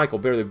field, Michael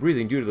barely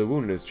breathing due to the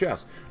wound in his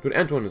chest. To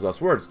Antoine his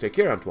last words, "Take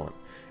care, Antoine."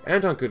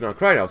 Anton could not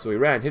cry now, so he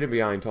ran, hidden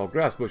behind tall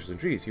grass, bushes, and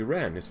trees. He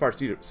ran. His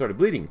heart started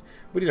bleeding,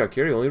 but he did not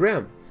care, he only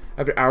ran.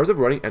 After hours of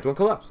running, Antoine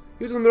collapsed.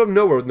 He was in the middle of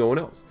nowhere with no one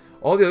else.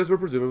 All the others were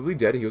presumably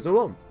dead, and he was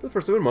alone. For the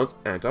first 7 months,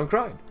 Anton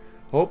cried.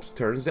 Hope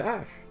turns to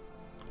ash.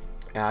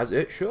 As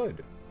it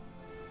should.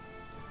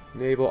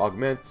 Naval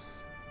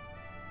augments.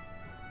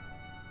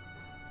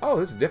 Oh,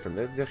 this is different.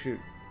 It's actually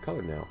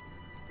colored now.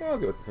 I'll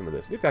go with some of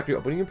this. New factory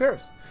opening in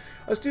Paris.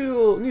 A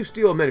new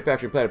steel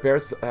manufacturing plant in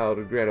Paris held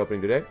a grand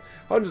opening today.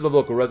 Hundreds of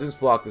local residents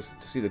flocked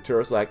to see the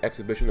tourist-like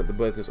exhibition that the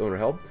business owner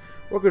held.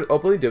 Workers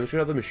openly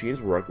demonstrated how the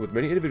machines worked, with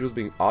many individuals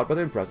being awed by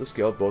the impressive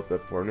scale of both the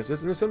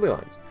furnaces and assembly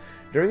lines.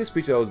 During a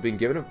speech that was being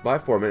given by a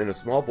foreman, and a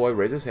small boy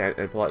raised his hand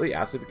and politely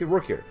asked if he could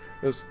work here.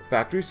 The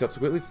factory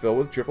subsequently filled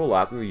with cheerful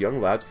laughs, and the young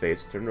lad's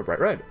face turned a bright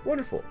red.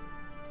 Wonderful.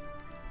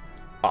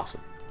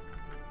 Awesome.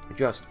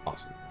 Just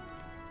awesome.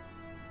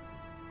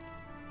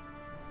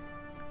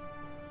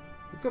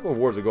 A couple of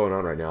wars are going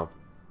on right now.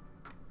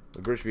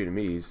 The British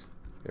Vietnamese,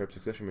 Arab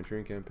Succession,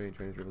 Manchurian Campaign,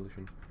 Chinese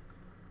Revolution.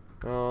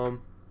 Can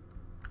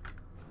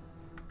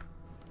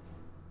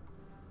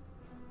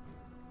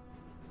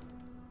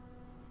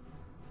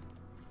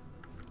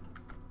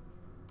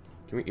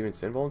we even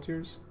send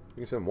volunteers?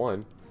 We can send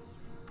one.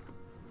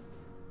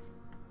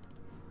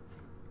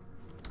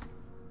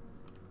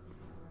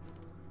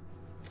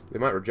 They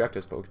might reject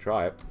us, but we can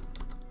try it.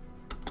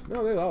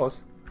 No, they allow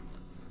us.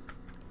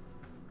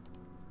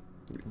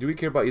 Do we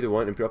care about either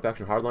one? Imperial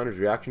faction hardliners,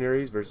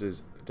 reactionaries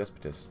versus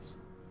despotists.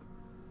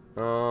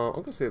 I'm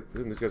gonna say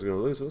these guys are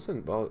gonna lose, so let's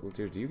send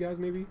volunteers to you guys,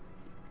 maybe?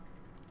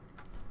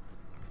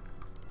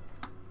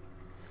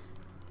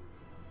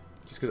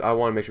 Just because I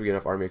want to make sure we get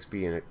enough army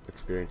XP and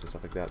experience and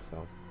stuff like that,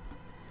 so.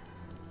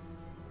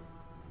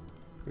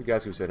 You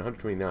guys who said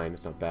 129,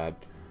 that's not bad.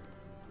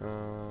 There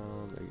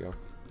you go.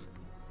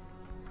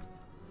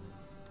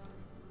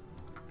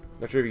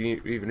 Not sure if you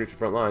can even reach the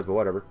front lines, but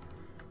whatever.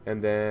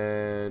 And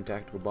then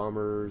tactical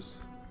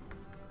bombers.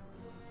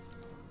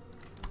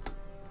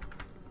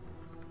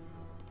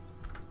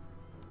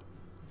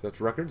 So that's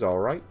records,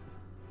 alright.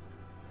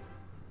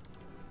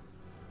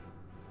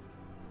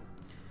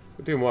 It'll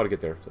take them a while to get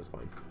there, so that's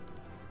fine.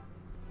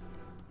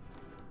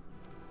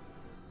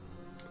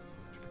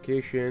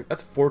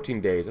 That's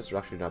 14 days. That's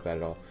actually not bad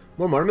at all.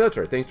 More modern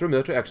military. Thanks to our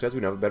military exercise, we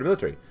now have a better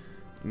military.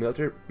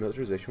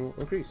 Militarization will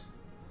increase.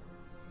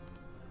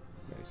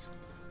 Nice.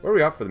 Where are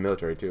we at for the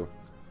military, too?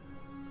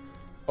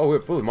 Oh, we're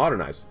fully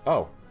modernized.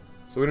 Oh.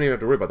 So we don't even have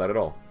to worry about that at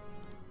all.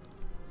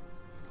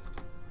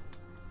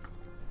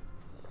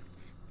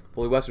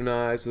 Fully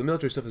westernized. So the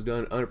military stuff is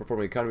done.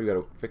 Underperforming economy. We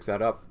gotta fix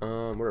that up. Where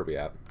are we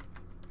at?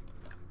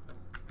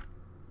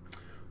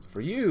 So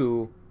for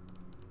you,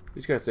 you're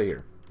just gonna stay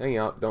here. Hang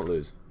out. Don't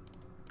lose.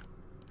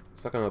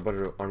 Suck on a bunch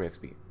of army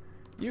XP.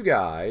 You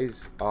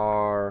guys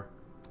are...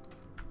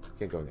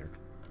 Can't go in there.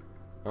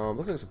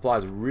 Looks like supply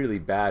is really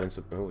bad in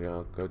some... Oh,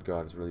 yeah. Good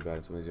God. It's really bad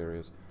in some of these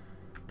areas.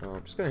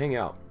 Just gonna hang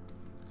out.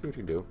 See what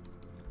you can do.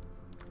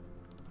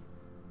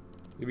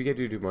 If we can't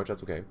do too much,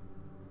 that's okay.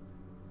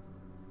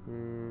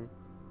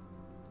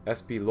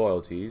 SP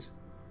loyalties.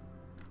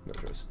 No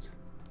interest.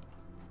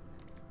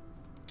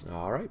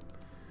 Alright.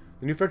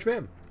 The new French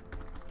man.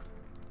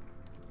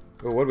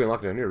 Oh, what are we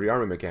unlocking down here?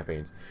 Rearmament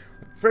campaigns.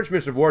 The French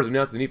Minister of War has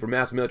announced the need for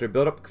massive military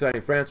buildup,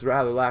 citing France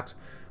rather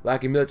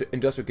lacking military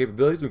industrial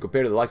capabilities when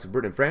compared to the likes of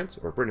Britain and France,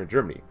 or Britain and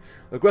Germany.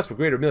 The request for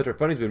greater military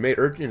funding has been made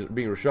urgent and is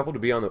being reshuffled to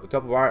be on the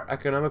top of our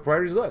economic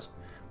priorities list.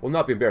 Will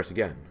not be embarrassed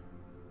again.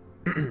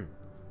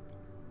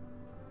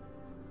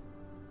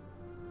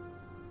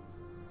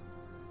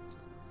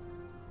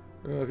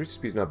 Research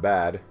speed's not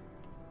bad.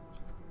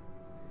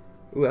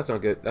 Ooh, that's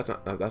not good. That's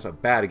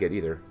not bad to get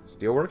either.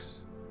 Steelworks?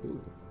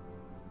 Ooh.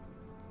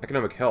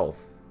 Economic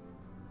health.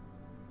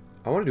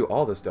 I want to do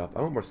all this stuff.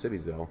 I want more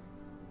cities though.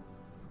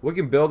 We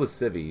can build the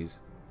cities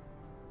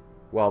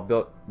while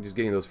just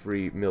getting those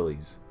free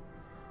millies.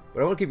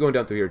 But I want to keep going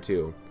down through here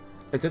too.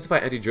 Intensify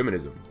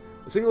anti-Germanism.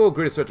 The single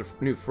greatest threat to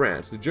New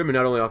France, the German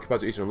not only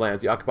occupies our eastern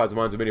lands, he occupies the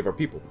minds of many of our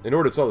people. In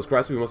order to solve this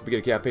crisis, we must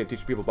begin a campaign to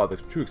teach people about the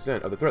true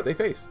extent of the threat they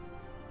face.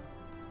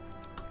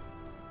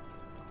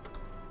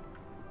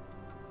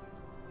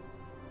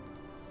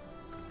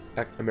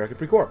 American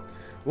Free Corps.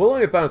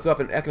 Wallonia found itself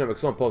in an economic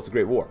slump post the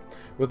Great War,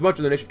 with much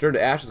of the nation turned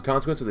to ash as a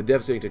consequence of the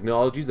devastating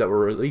technologies that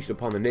were released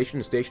upon the nation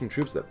and stationed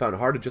troops that found it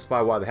hard to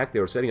justify why the heck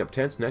they were setting up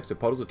tents next to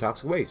puddles of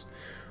toxic waste.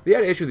 The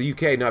added issue of the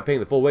UK not paying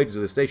the full wages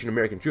of the stationed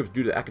American troops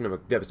due to the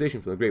economic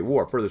devastation from the Great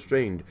War further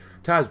strained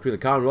ties between the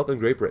Commonwealth and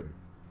Great Britain.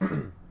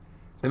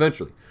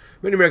 Eventually,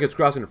 many Americans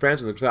crossed into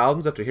France in the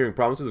thousands after hearing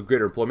promises of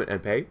greater employment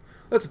and pay.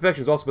 This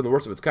affection has also been the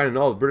worst of its kind in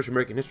all of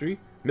British-American history,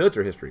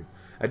 military history.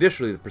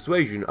 Additionally, the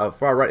persuasion of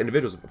far-right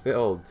individuals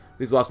filled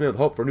these lost men with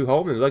hope for a new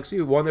home and a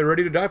legacy, one they're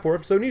ready to die for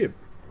if so needed.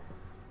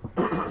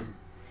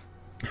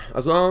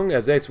 As long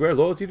as they swear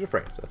loyalty to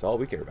France, that's all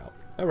we care about.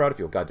 I'm out of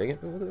fuel. God dang it.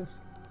 Oh, look at this.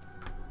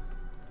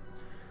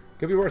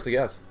 Could be worse, I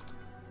guess.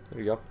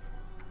 There you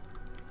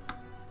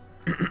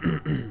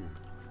go.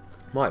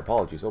 My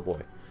apologies. Oh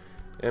boy.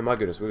 And my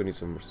goodness, we're going to need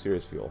some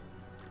serious fuel.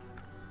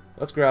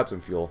 Let's grab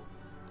some fuel.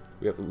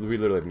 We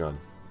literally have none.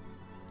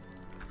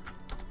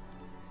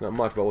 It's not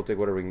much, but we'll take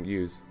whatever we can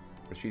use.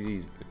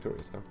 Rashidi's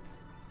victorious, huh?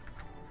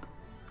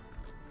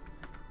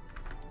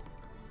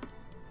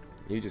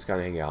 You just kind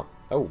of hang out.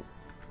 Oh.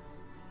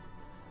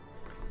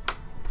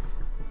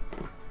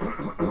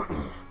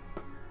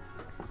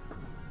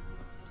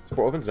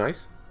 Support weapons,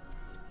 nice.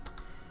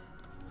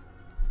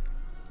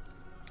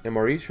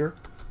 MRE, sure.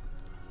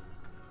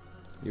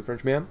 You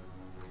French man?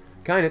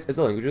 Kindness is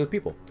the language of the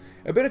people.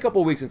 It had been a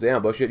couple of weeks since the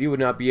ambush, yet you would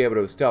not be able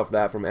to tell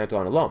that from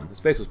Anton alone.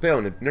 His face was pale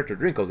and had nurtured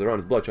wrinkles around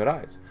his bloodshot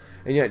eyes.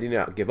 And yet he did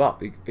not give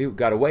up. He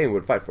got away and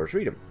would fight for his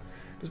freedom.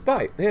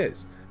 Despite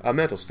his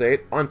mental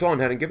state, Anton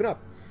hadn't given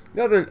up.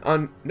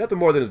 Nothing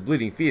more than his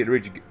bleeding feet had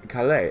reached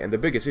Calais, and the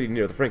biggest city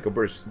near the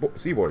Franco-British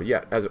seaboard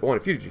yet, as a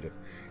wanted fugitive.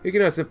 He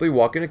cannot simply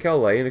walk into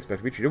Calais and expect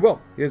to be treated well.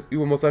 He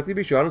will most likely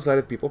be shot on sight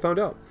if people found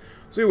out.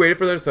 So he waited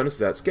for the sun to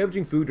set,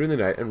 scavenging food during the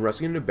night and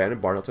resting in an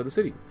abandoned barn outside the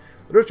city.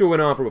 The ritual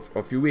went on for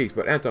a few weeks,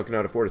 but Anton could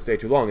not afford to stay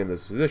too long in this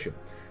position.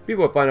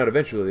 People would find out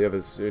eventually of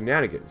his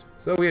shenanigans,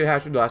 so he had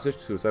hatched a last-ditch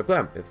suicide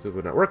plan. If this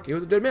would not work, he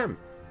was a dead man.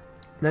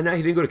 That night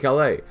he didn't go to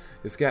Calais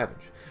to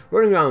scavenge.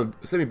 Running around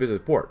the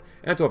semi-business port,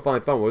 Anton finally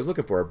found what he was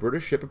looking for, a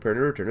British ship preparing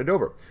to return to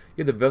Dover.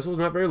 Yet the vessel was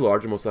not very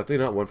large and most likely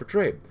not one for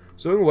trade.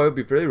 Stowing away would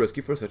be fairly risky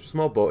for such a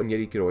small boat, and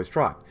yet he could always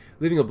try.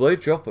 Leaving a bloody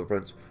trail of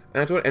footprints,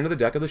 Anton entered the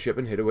deck of the ship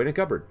and hid away in a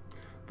cupboard.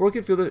 Before he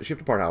could feel the ship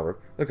depart, however,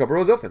 the cupboard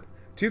was open.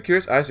 Two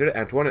curious eyes stared at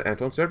Antoine, and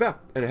Anton stared back.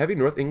 In a heavy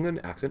North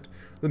England accent,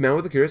 the man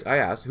with the curious eye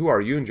asked, "Who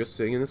are you and just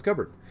sitting in this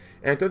cupboard?"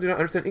 Anton did not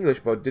understand English,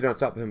 but did not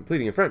stop him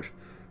pleading in French.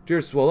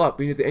 Tears swelled up,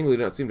 beneath the English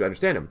did not seem to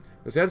understand him.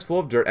 With his hands full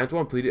of dirt,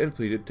 Antoine pleaded and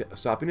pleaded,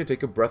 stopping to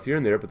take a breath here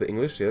and there, but the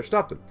English sailor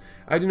stopped him.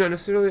 "I do not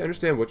necessarily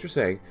understand what you're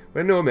saying,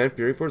 but I know a man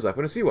fearing for his life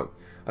when I see one."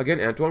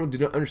 Again, Antoine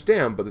did not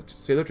understand, but the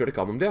sailor tried to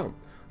calm him down.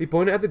 He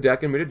pointed at the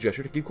deck and made a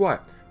gesture to keep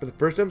quiet. For the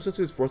first time since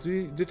he was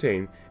forcibly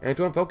detained,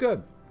 Antoine felt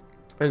good.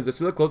 And as the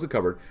sailor closed the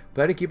cupboard,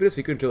 planning to keep it a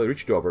secret until he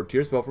reached Dover,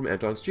 tears fell from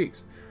Anton's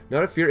cheeks.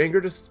 Not of fear, anger,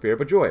 despair,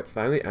 but joy.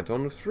 Finally,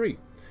 Anton was free.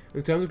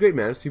 In times of great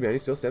madness, humanity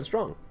still stands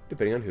strong,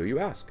 depending on who you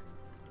ask.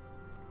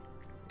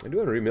 I do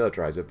want to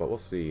remilitarize it, but we'll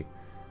see.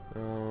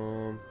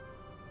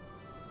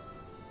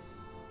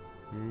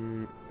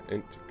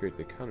 Integrate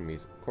the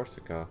economies.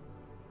 Corsica.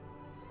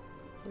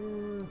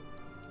 The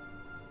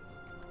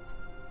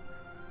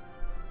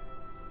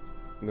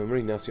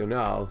Marine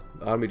Nationale.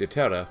 Armée de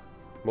Terre.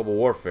 Mobile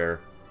Warfare.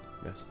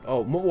 Yes.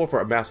 Oh, Mobile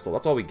Warfare Mass Assault.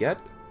 That's all we get?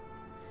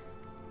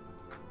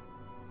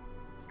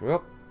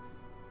 Well,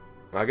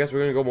 I guess we're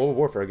going to go Mobile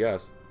Warfare, I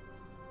guess.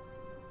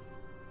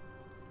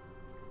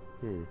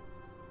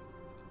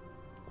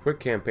 Quick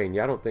campaign.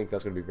 Yeah, I don't think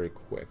that's going to be very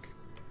quick.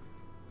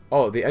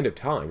 Oh, the end of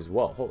time as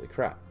well. Holy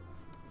crap.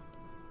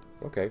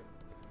 Okay.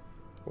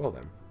 Well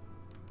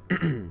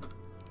then.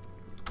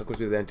 Of course,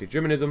 we have the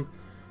anti-Germanism,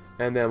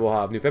 and then we'll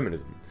have new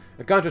feminism.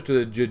 In contrast to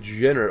the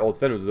degenerate old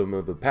feminism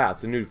of the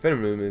past, the new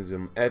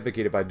feminism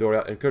advocated by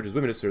Doriot encourages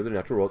women to serve their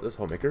natural roles as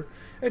homemaker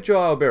and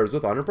childbearers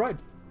with honor and pride.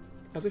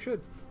 As they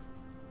should.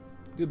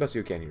 Do the best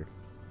you can here.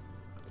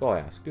 That's all I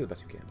ask. Do the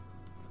best you can.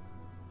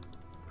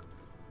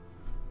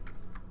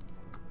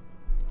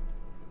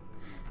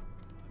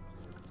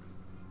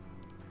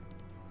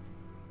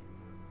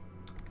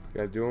 You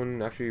guys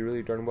doing actually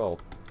really darn well.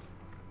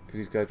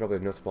 Because these guys probably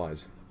have no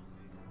supplies.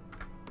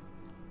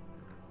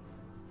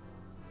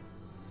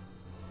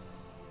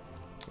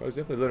 Oh, he's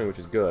definitely learning, which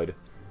is good.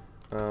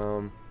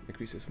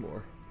 Increase this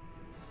more.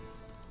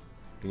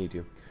 We need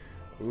to.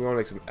 We want to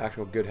make some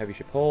actual good heavy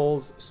ship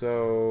hulls,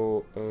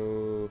 so...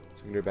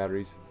 secondary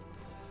batteries.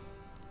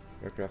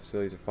 Aircraft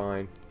facilities are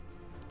fine.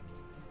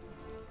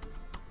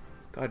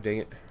 God dang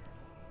it.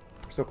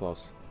 We're so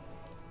close.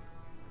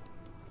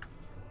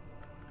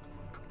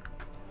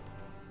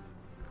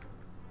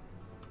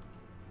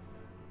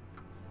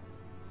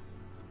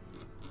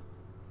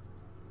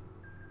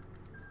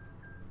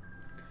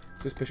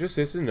 Suspicious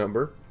citizen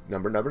number,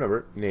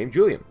 named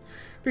Julian.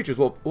 Features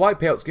white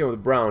pale skin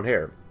with brown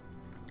hair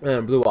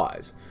and blue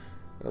eyes.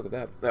 Look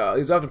at that.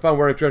 He's often found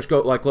wearing trench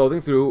coat-like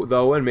clothing,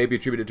 though, and may be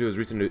attributed to his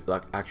recent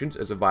actions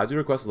as advisor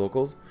requests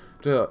locals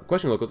to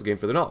question locals to gain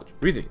further knowledge.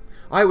 Reasoning.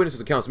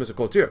 Eyewitnesses accounts of Mr.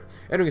 Cloutier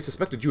entering a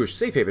suspected Jewish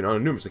safe haven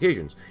on numerous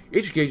occasions.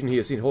 Each occasion he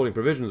is seen holding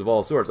provisions of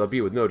all sorts,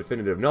 albeit with no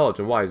definitive knowledge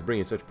on why he is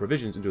bringing such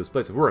provisions into his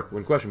place of work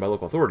when questioned by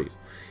local authorities.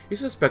 He is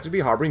suspected to be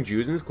harboring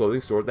Jews in his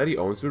clothing store that he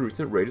owns. Through a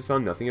recent raid has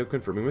found nothing of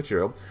confirming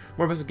material.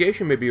 More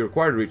investigation may be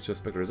required to reach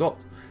suspected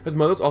results. His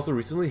mother is also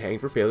recently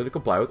hanged for failure to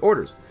comply with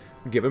orders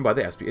given by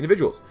the SP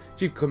individuals.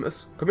 Chief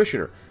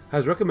Commissioner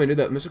has recommended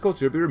that Mr.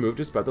 Cloutier be removed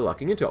despite the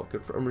lacking intel.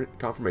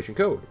 Confirmation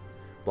code.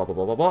 Blah blah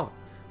blah blah blah.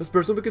 This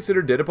person will be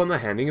considered dead upon the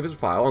handing of his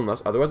file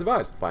unless otherwise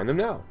advised. Find them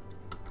now.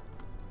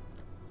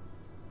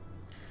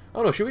 I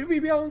don't know, should we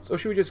be balanced or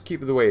should we just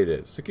keep it the way it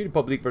is? Security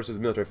public versus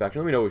military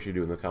faction. Let me know what we should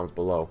do in the comments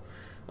below.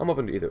 I'm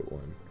open to either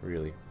one,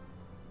 really.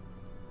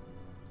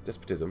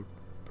 Despotism.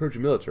 Purge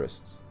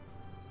militarists.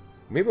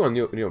 Maybe on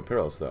New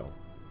Imperials though.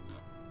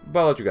 But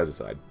I'll let you guys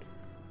decide.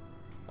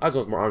 I just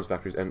want more arms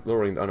factories, and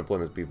lowering the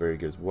unemployment would be very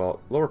good as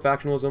well. Lower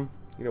factionalism.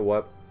 You know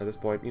what? At this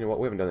point, you know what?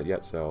 We haven't done it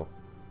yet, so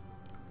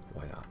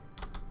why not?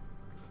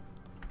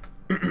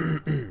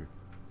 And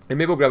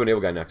maybe we'll grab a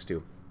naval guy next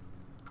too.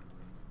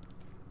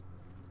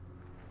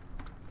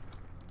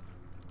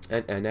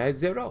 And as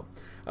 0.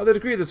 At the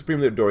decree of the Supreme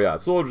Leader Doriot,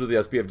 soldiers of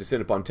the SP have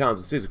descended upon towns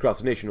and cities across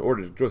the nation in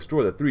order to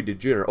destroy the three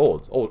degenerate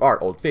olds: old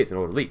art, old faith, and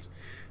old elites.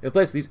 In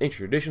place of these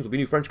ancient traditions will be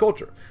new French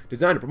culture,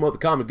 designed to promote the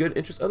common good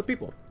interests of the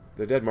people.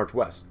 The dead march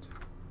west.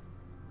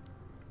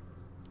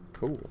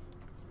 Cool.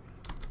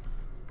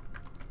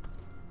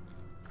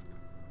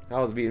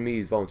 How are the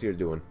Vietnamese volunteers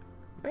doing?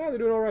 Yeah, they're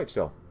doing alright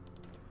still.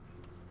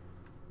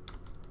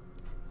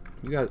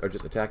 You guys are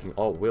just attacking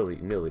all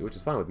willy-nilly, which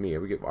is fine with me.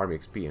 We get Army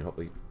XP and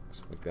hopefully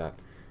something like that.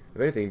 If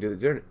anything,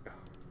 is there an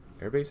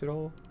airbase at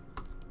all?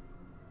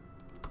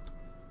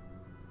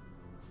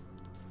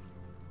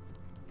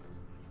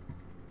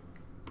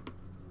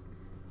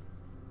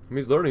 I mean,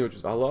 he's learning, which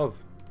is I love.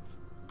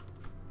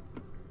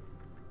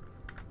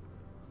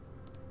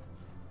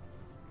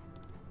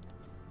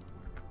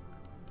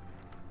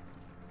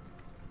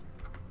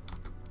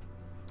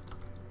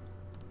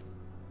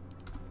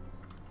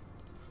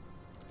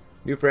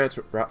 New France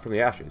from the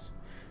ashes.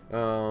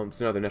 So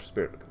now the natural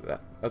spirit of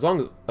that. As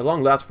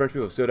long last French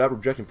people have stood up,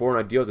 rejecting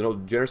foreign ideals and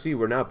old degeneracy,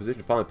 we're now in a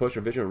position to finally push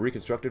our vision of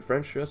reconstructed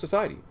French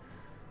society.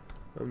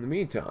 In the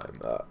meantime,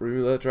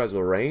 remilitarize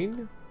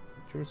Lorraine.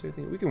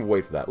 We can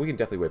wait for that. We can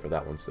definitely wait for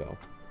that one. So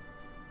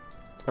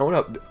I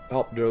want to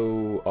help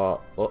do a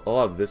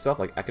lot of this stuff,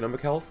 like economic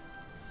health.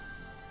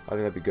 I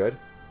think that'd be good.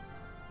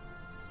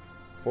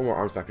 4 more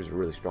arms factories are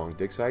really strong.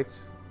 Dig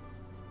sites,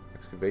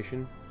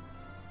 excavation.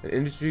 An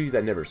industry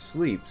that never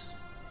sleeps.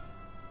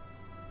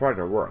 Pride in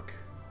our work.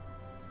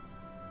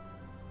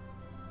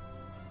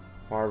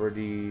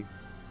 Poverty.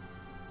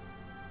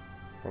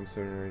 From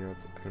certain areas,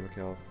 economic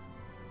health.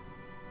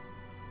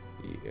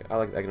 Yeah, I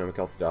like the economic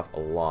health stuff a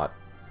lot.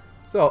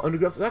 So,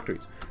 underground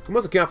factories. We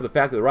must account for the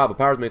fact that the rival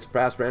powers may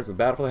surpass France in the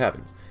battle for the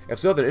heavens. If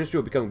so, then industry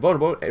will become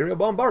vulnerable to aerial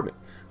bombardment.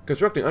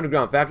 Constructing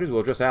underground factories will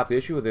address half the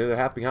issue, with the other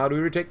half being how do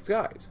we retake the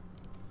skies.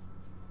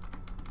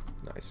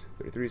 Nice.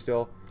 33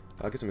 still.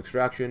 Get some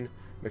extraction.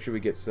 Make sure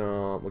we get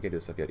some... We can't do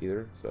this stuff yet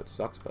either, so that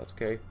sucks, but that's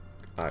okay.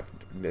 I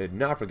did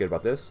not forget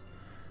about this.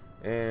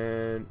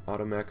 And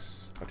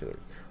Automex artillery.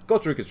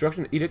 Cultural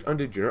reconstruction, edict on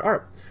degenerate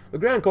art. The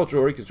grand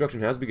cultural reconstruction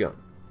has begun.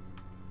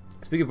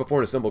 Speaking before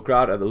an assembled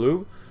crowd at the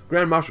Louvre,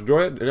 Grand Marshal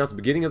Doriot announced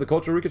the beginning of the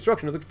cultural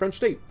reconstruction of the French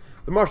state.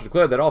 The Marshal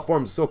declared that all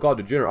forms of so-called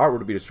degenerate art were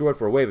to be destroyed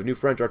for a wave of new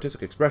French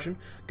artistic expression,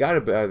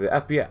 guided by the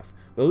FPF.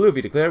 The Louvre,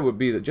 he declared, would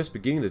be just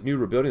beginning this new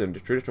rebuilding of the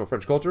traditional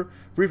French culture,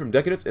 free from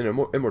decadence and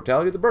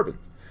immortality of the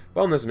Bourbons.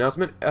 Following this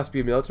announcement,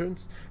 SP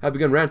militants have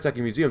begun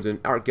ransacking museums and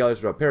art galleries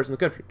throughout Paris and the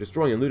country,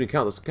 destroying and looting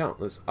countless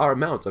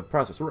amounts of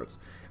priceless works.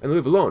 In the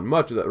Louvre alone,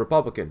 much of the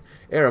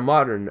Republican-era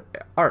modern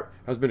art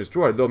has been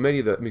destroyed, though many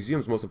of the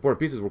museum's most important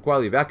pieces were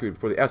quietly evacuated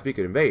before the SP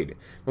could invade.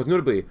 Most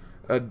notably,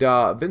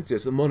 Da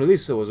Vinci's Mona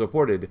Lisa was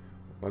reported,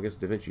 well, I guess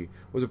Da Vinci,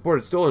 was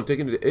reported stolen and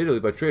taken to Italy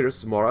by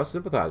traitors Marat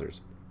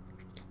sympathizers.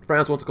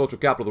 France, once the cultural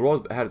capital of the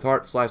world, had its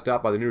heart sliced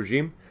out by the new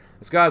regime.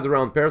 The skies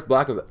around Paris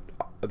black with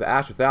the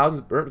ash of thousands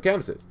of burnt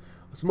canvases.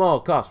 A small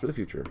cost for the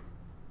future.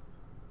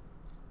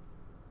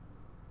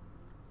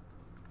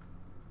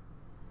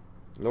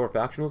 Lower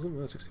factionalism?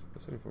 74%,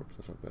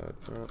 that's not bad.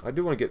 I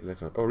do want to get the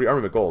next one. Oh,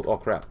 rearmament gold. Oh,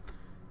 crap.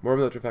 More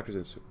military factors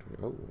in...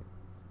 Oh.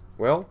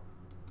 Well.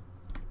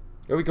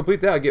 If we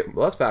complete that, I get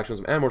less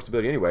factions and more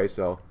stability anyway,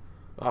 so...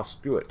 Ah,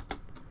 screw it.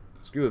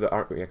 Screw the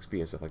Army XP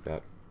and stuff like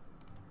that.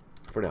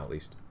 For now, at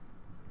least.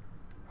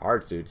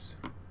 Hard suits.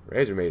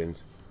 Razor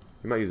Maidens.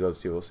 We might use those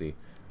too, we'll see.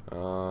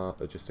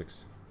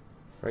 Logistics.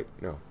 Right?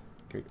 No.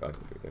 Can we, oh,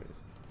 there it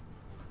is.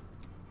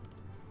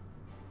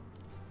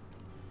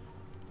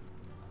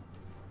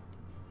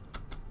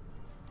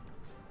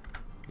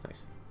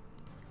 Nice.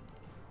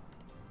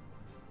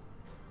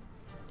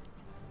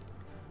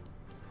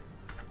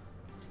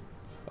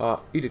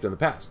 Edict on the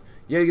Past.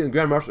 Yet again, the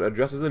Grand Marshal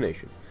addresses the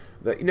nation.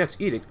 The next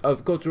edict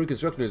of cultural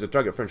reconstruction is a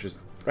target France's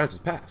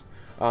past.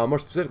 More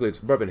specifically, its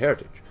Bourbon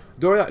heritage.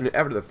 Doriot, in an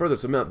effort to further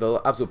cement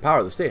the absolute power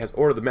of the state, has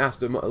ordered the mass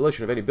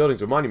demolition of any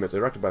buildings or monuments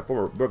erected by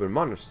former Bourbon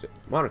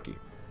monarchy.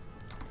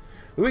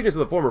 The weakness of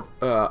the former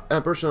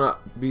emperor shall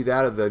not be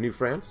that of the new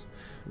France.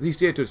 These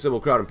stated to a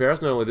civil crowd in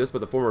Paris. Not only this, but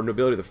the former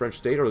nobility of the French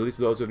state, or at least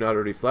those who have not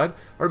already fled,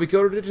 are to be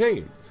killed or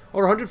detained.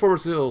 Over 100 former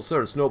civil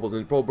servants, nobles,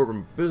 and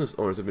pro-Bourbon business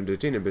owners have been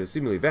detained and been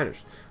seemingly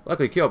vanished,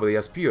 likely killed by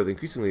the SP or the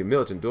increasingly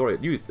militant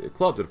Doriot youth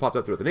clubs that have popped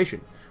up throughout the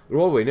nation. The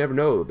world will never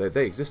know that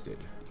they existed.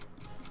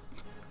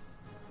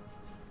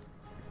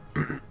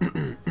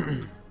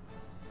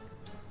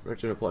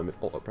 Rich unemployment.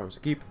 Oh, I promise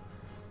to keep.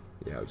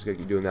 Yeah, I'm just gonna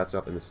keep doing that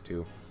stuff and this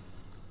too.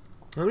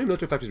 How many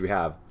military factories do we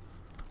have?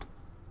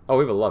 Oh,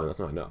 we have 11. That's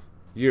not enough.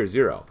 Year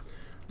 0.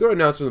 Doriot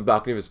announced from the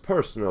balcony of his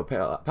personal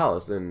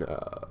palace in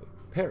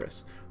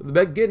Paris. The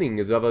beginning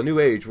is of a new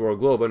age where a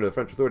globe under the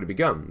French authority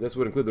begun. This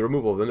would include the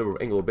removal of the number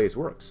of Anglo-based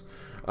works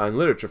and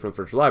literature from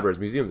French libraries,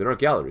 museums, and art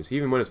galleries. He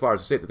even went as far as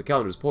to state that the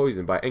calendar is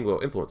poisoned by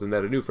Anglo influence and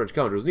that a new French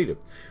calendar was needed.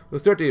 The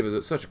start date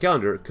of such a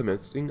calendar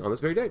commencing on this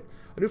very day.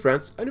 A new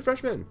France, a new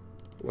Frenchman.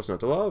 What's not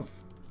to love?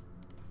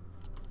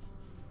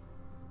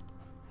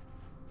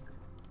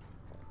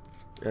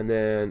 And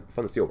then,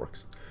 fund the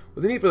steelworks.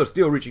 With the need for the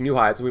steel reaching new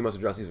heights, we must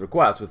address these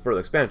requests with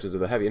further expansions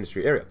of the heavy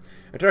industry area.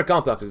 Entire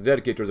complexes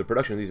dedicated towards the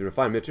production of these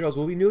refined materials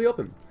will be newly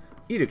opened.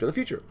 Edict on the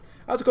future.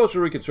 As the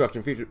cultural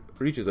reconstruction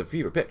reaches a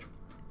fever pitch,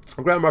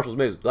 the Grand Marshal's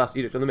made his last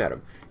edict on the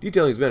matter,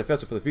 detailing his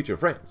manifesto for the future of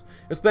France.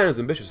 His plan is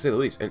ambitious to say the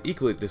least, and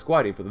equally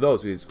disquieting for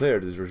those who he has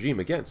declared his regime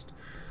against.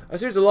 A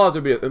series of laws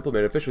will be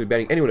implemented officially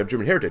banning anyone of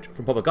German heritage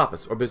from public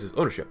office or business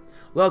ownership.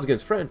 Laws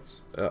against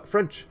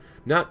French,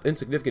 not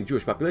insignificant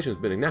Jewish population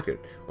has been enacted,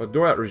 with the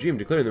Doriot regime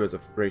declaring them as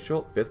a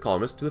racial fifth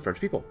columnist to the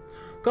French people.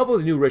 Coupled with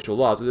these new racial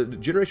laws is a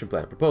generation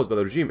plan proposed by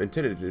the regime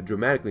intended to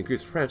dramatically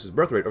increase France's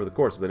birth rate over the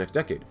course of the next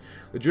decade.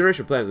 The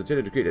generation plan is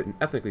intended to create an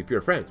ethnically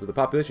pure France with a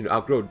population to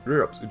outgrow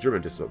Europe's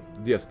German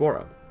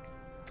diaspora.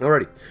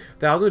 Already,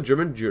 thousands of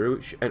German,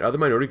 Jewish, and other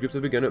minority groups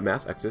have begun a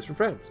mass exodus from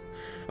France.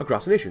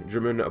 Across the nation,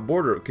 German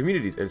border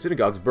communities and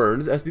synagogues burn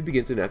as SB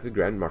begins to enact the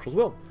Grand Marshal's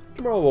will.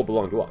 Tomorrow will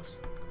belong to us,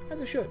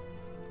 as it should.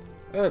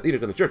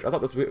 Edict on the Church. I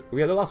thought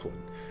we had the last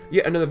one.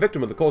 Yet another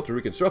victim of the cultural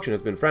reconstruction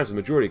has been France's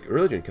majority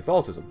religion,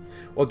 Catholicism.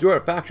 While the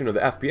Doriot faction of the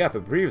FPF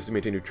had previously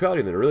maintained neutrality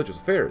in their religious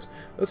affairs,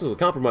 this was a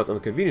compromise on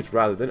the convenience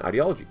rather than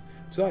ideology.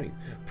 Deciding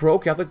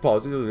pro-Catholic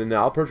policies of the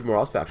now purged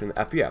Morales faction, the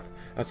FPF,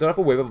 has set off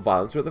a wave of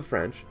violence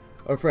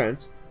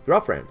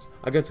throughout France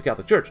against the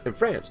Catholic Church in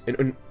France in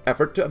an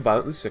effort to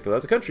violently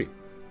secularize the country.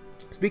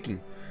 Speaking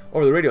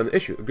over the radio on the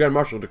issue, the Grand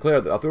Marshal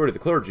declared the authority of the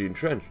clergy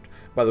entrenched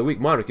by the weak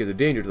monarchy is a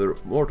danger to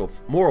the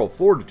moral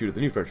fortitude of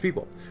the new French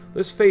people.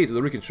 This phase of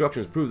the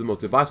Reconstruction has proved the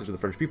most divisive to the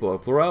French people, a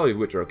plurality of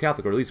which are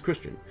Catholic or at least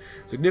Christian.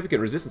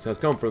 Significant resistance has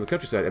come from the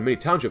countryside, and many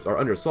townships are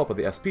under assault by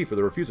the SP for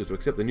their refusal to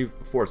accept the new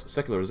forced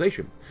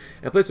secularization.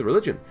 In place of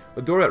religion,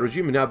 the Doriot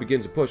regime now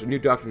begins to push a new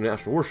doctrine of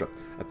national worship,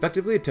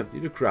 effectively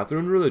attempting to craft their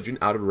own religion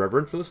out of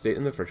reverence for the state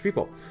and the French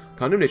people.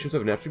 Condemnations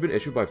have naturally been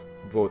issued by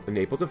both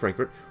Naples and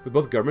Frankfurt, with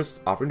both governments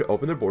offering to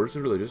open their borders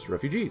to religious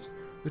refugees.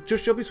 The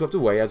church shall be swept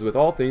away as with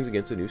all things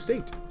against a new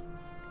state.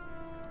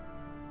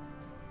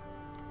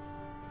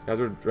 As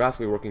we're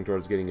drastically working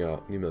towards getting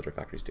new military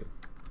factories too.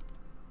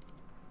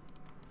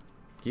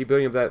 Keep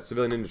building up that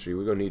civilian industry.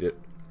 We're going to need it.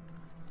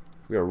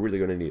 We are really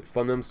going to need it.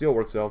 Fund them,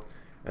 steelworks though.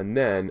 And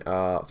then,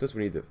 since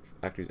we need the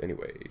factories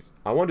anyways,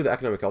 I want to do the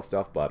economic health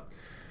stuff, but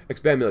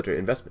expand military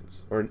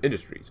investments, or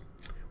industries.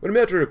 When a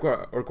military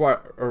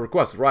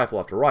requests rifle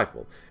after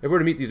rifle, if we're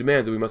to meet these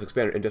demands, then we must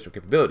expand our industrial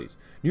capabilities.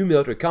 New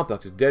military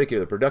complexes dedicated to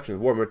the production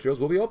of war materials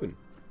will be open.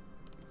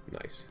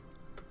 Nice.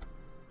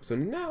 So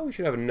now we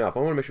should have enough. I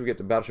want to make sure we get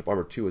the Battleship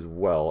Armor 2 as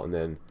well, and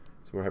then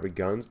some more heavy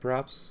guns,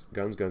 perhaps?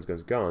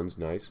 Guns,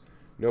 nice.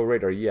 No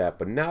radar yet,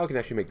 but now I can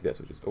actually make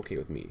this, which is okay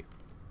with me.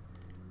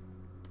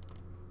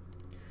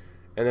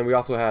 And then we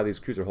also have these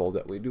cruiser hulls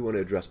that we do want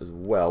to address as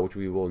well, which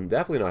we will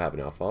definitely not have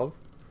enough of.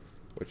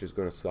 Which is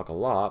going to suck a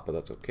lot, but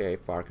that's okay.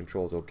 Fire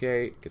control is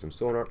okay. Get some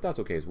sonar, that's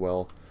okay as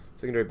well.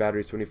 Secondary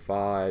batteries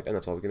 25, and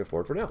that's all we can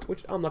afford for now,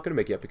 which I'm not going to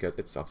make yet because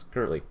it sucks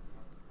currently.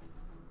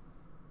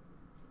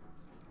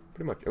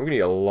 Pretty much. And we're going to need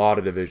a lot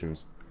of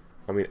divisions.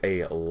 I mean,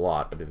 a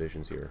lot of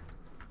divisions here.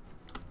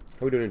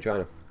 How are we doing in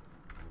China?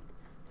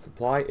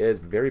 Supply is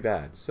very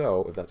bad.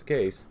 So, if that's the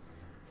case,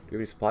 do we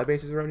have any supply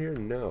bases around here?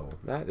 No.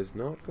 That is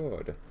not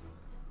good.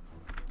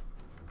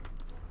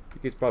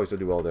 You guys probably still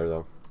do well there,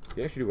 though. Did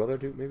he actually do well there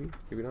too? Maybe?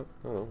 Maybe not?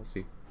 I don't know. We'll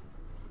see.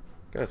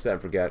 Kind of set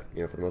and forget,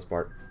 you know, for the most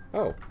part.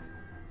 Oh.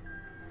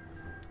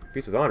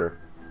 Peace with honor.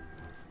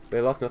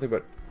 They lost nothing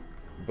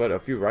but a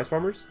few rice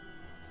farmers?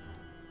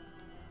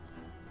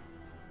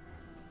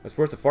 As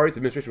forced the Far East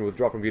administration to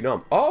withdraw from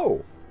Vietnam.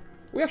 Oh!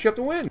 We actually have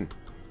to win!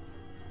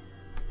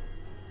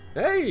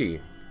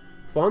 Hey!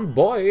 Fun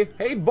boy!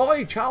 Hey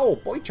boy! Chow!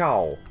 Boy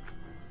chow!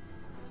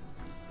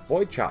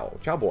 Boy chow.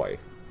 Chow boy.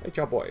 Hey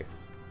chow boy.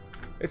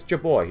 It's your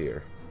boy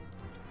here.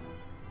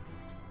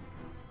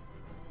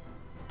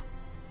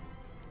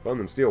 Fund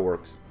them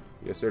steelworks.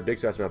 Yes sir, dig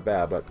sites are not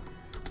bad, but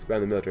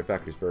expand the military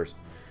factories first.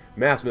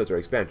 Mass military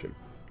expansion.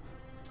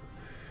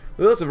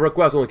 The list of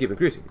requests only keep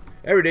increasing.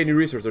 Every day new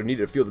resources are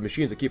needed to fuel the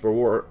machines that keep our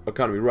war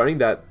economy running.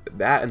 That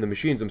and the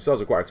machines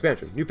themselves require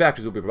expansion. New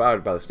factories will be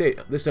provided by the state,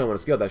 this time on a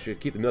scale that should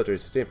keep the military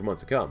sustained for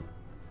months to come.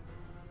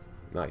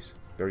 Nice.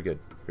 Very good.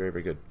 Very,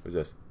 very good. What's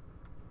this?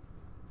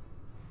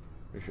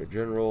 Make sure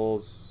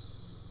generals...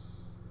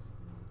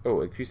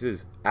 Oh,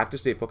 increases active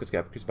state focus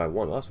gap increased by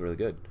 1. Well, that's really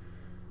good.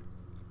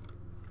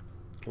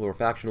 Lower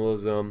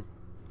factionalism.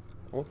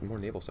 I want more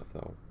naval stuff,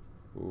 though.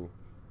 Ooh.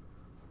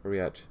 Where are we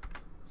at?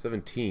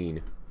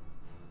 17.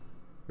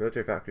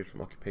 Military factories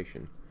from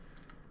occupation.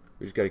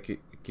 We just gotta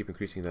keep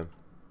increasing them.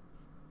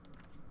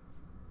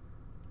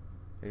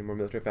 Any more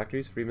military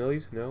factories? Free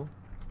millies? No? Well,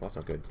 that's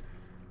not good.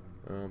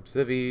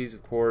 Civies,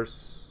 of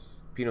course.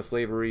 Penal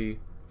slavery.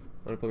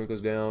 Unemployment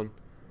goes down.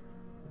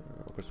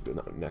 Of course, we'll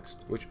do that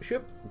next. Which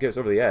should get us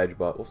over the edge,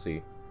 but we'll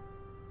see.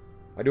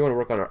 I do want to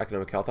work on our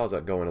economic health. How's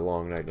that going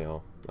along right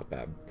now? Not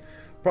bad.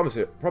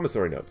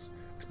 Promissory notes.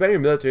 Expanding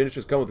our military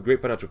industries come with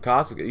great financial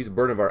costs. To ease the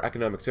burden of our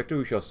economic sector,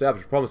 we shall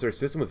establish a promissory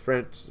system with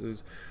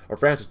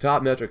France's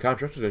top military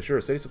contractors to ensure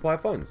a steady supply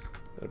of funds.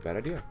 Not a bad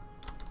idea.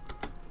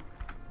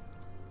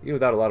 Even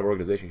without a lot of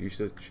organization, you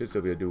should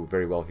still be able to do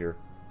very well here.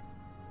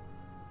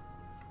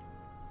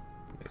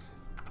 Nice.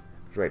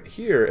 Right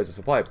here is a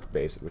supply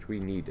base, which we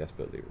need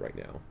desperately right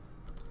now.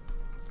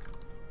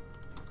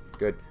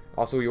 Good.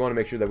 Also, we want to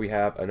make sure that we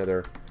have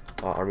another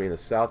army in the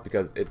south,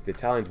 because the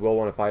Italians will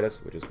want to fight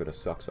us, which is going to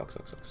suck. It's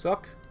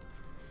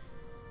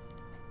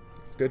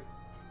good.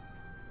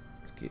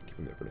 Let's keep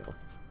them there for now.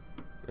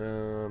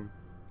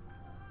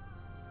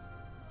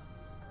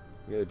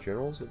 Any other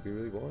generals that we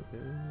really want?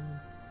 Yeah.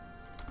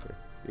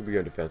 You'll be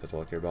on defense, that's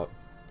all I care about.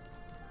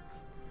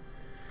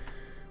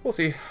 We'll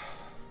see.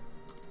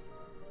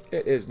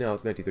 It is now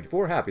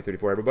 1934. Happy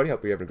 34, everybody.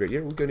 Hope you're having a great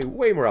year. We're going to need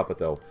way more output,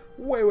 though.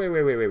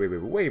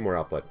 Way more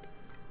output.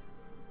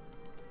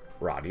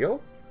 Radio.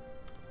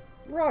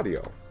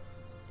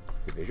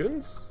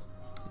 Divisions.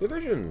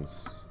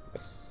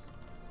 Yes.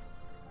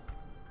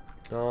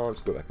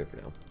 Let's go back there for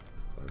now.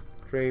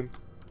 Train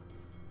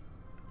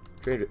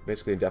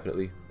basically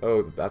indefinitely.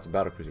 Oh, that's a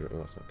battle cruiser. Oh,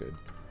 that's not good.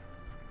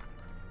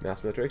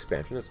 Mass military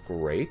expansion. That's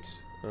great.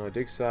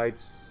 Dig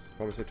sites.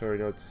 Promissory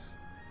notes.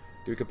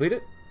 Do we complete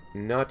it?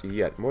 Not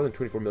yet. More than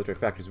 24 military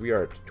factories. We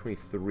are at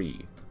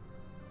 23.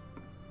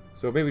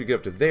 So maybe we get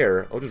up to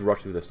there. I'll just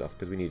rush through this stuff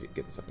because we need to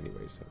get this stuff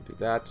anyways. So we'll do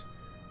that.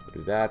 We'll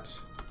do that.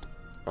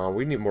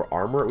 We need more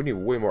armor. We need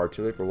way more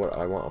artillery for what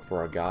I want for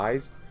our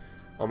guys.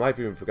 I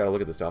even forgot to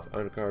look at this stuff.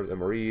 Undercars,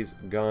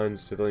 MREs,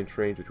 guns, civilian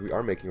trains, which we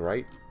are making,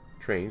 right?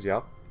 Trains,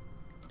 yeah.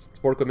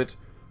 Sport equipment,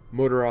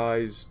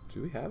 motorized.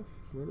 Do we have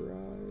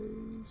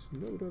motorized?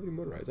 No, we don't have any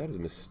motorized. That is a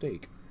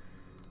mistake.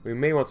 We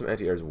may want some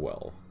anti-air as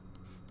well.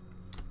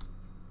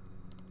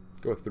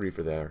 Go with 3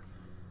 for there.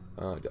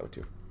 Down with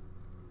 2.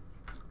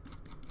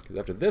 Because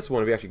after this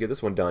one, if we actually get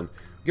this one done,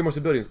 we get more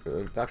stability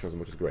and factionalism,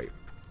 which is great.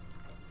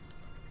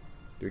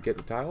 Do we get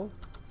the tile?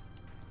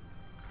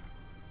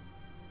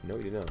 No,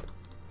 we did not.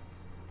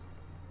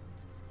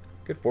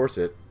 Could force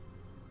it.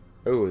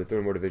 Oh, they're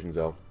throwing more divisions,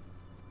 though.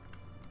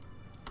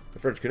 The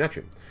French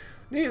connection.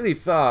 Neatly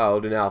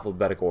filed in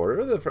alphabetic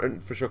order, the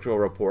infrastructural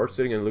report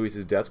sitting in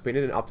Louis's desk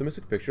painted an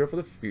optimistic picture for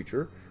the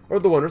future, or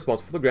the one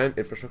responsible for the grand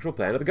infrastructural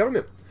plan of the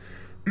government.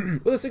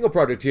 With a single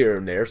project here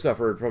and there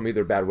suffered from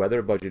either bad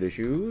weather, budget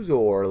issues,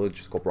 or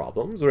logistical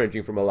problems,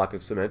 ranging from a lack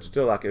of cement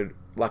to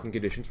lacking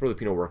conditions for the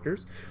penal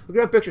workers, the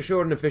grand picture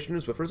showed an efficient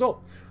and swift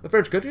result. The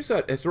French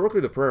countryside,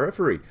 historically the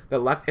periphery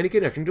that lacked any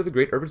connection to the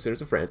great urban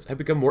centers of France, had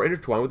become more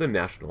intertwined with the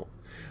national.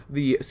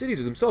 The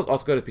cities themselves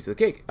also got a piece of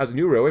the cake, as a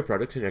new railway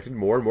project connected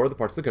more and more of the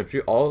parts of the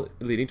country, all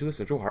leading to the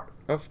central heart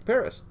of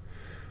Paris.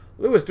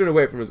 Louis turned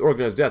away from his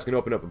organized desk and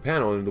opened up a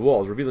panel in the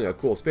walls, revealing a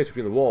cool space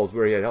between the walls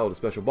where he had held a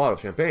special bottle of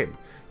champagne.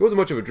 He wasn't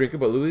much of a drinker,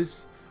 but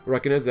Louis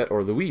recognized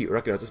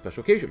a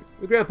special occasion.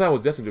 The grand plan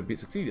was destined to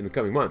succeed in the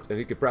coming months, and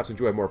he could perhaps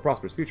enjoy a more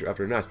prosperous future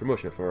after a nice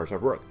promotion for his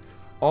hard work.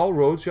 All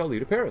roads shall lead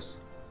to Paris.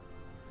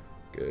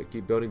 Good.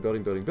 Keep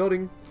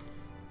building.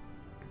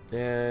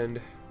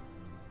 And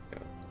yeah.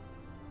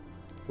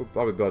 We'll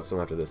probably build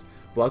some after this.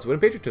 Blood, sweat,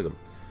 and patriotism.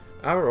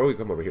 We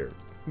come over here.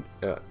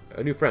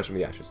 A new France from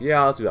the ashes.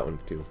 Yeah, let's do that one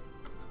too.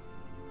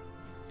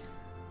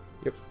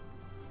 Yep.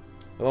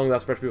 Along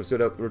last, French people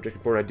stood up,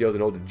 rejecting foreign ideals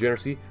and old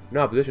degeneracy.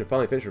 Now, opposition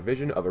finally finished their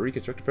vision of a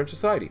reconstructed French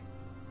society,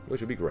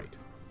 which would be great.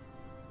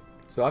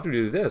 So after we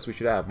do this, we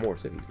should have more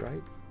cities,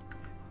 right?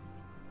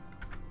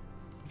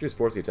 Just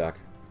force the attack.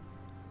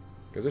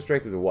 Because their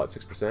strength is a what,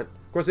 6%? Of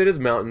course, it is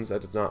mountains.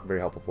 That is not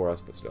very helpful for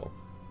us, but still.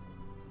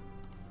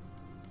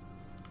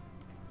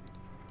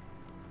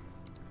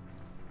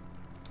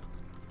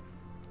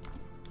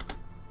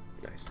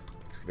 Nice.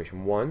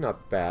 Excavation 1,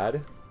 not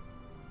bad.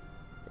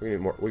 We're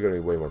gonna need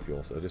way more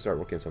fuel, so just start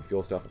working on some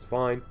fuel stuff. That's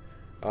fine.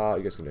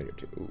 You guys can do here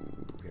too. Ooh,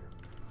 here.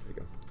 There you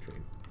go.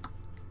 Train.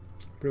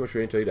 Pretty much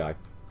train until you die.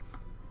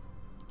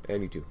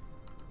 And you too.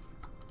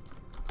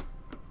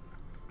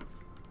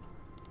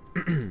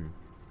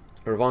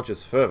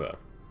 Revanchist fervor.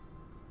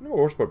 No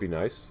more sport would be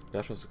nice.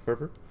 Nationalistic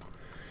fervor.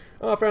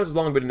 France has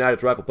long been denied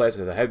its rightful place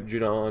as the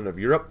hegemon of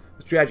Europe.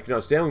 The tragedy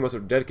cannot stand. We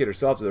must dedicate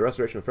ourselves to the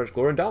restoration of French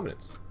glory and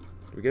dominance.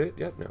 Did we get it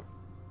yet? No.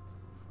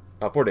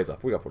 4 days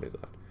left. We got 4 days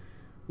left.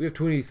 We have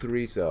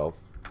 23, so...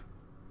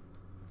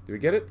 Did we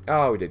get it?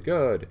 Oh, we did.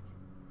 Good.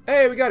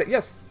 Hey, we got it.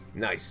 Yes.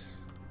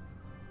 Nice.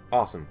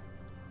 Awesome.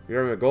 We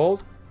remember the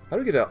goals? How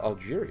do we get to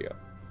Algeria?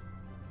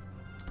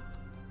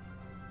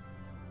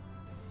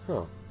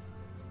 Huh.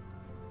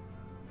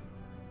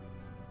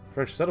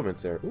 French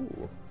settlements there.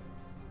 Ooh.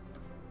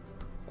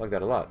 I like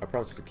that a lot. I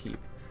promise to keep.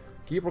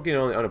 Keep working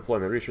on the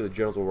unemployment. I'm pretty sure the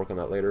generals will work on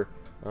that later.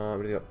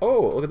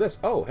 Oh, look at this.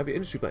 Oh, heavy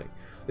industry planning.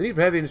 The need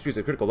for heavy industry is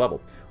at a critical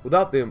level. With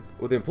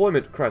the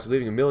employment crisis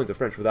leaving millions of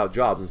French without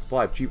jobs and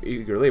supply of cheap,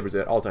 eager labor is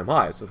at all-time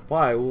highs, so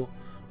supply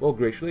will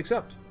graciously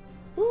accept.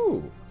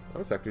 Ooh.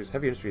 Other factors.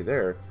 Heavy industry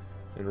there.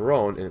 In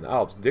Rhone, in the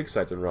Alps. Dig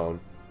sites in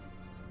Rhone.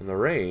 In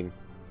Lorraine.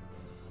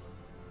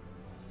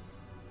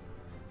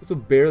 This will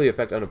barely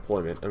affect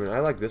unemployment. I mean, I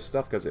like this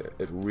stuff because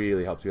it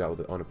really helps you out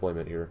with the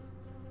unemployment here.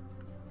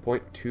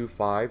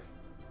 0.25.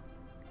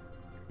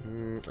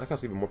 I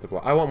cost even more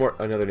applicable. I want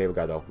another naval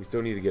guy, though. We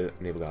still need to get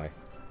a naval guy.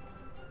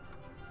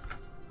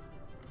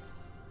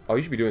 Oh,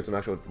 you should be doing some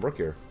actual work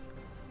here.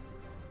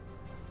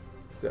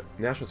 So,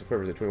 national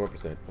fervor is at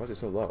 21%. Why is it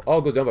so low? Oh,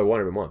 it goes down by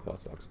 1 every month. Oh, that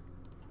sucks.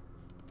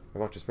 I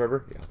want just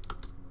fervor? Yeah.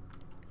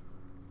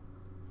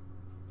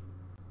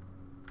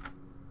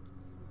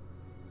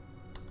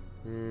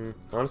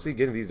 Honestly,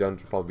 getting these done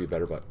would probably be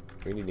better, but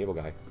we need a naval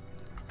guy.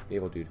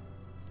 Naval dude.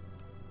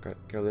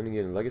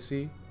 Carolinian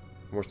legacy.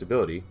 More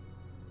stability.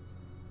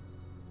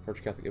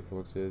 Large Catholic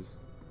influences.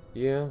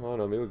 Yeah, I don't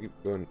know. Maybe we'll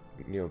keep going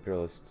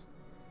neo-imperialists.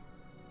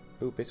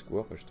 Ooh, basic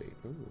welfare state.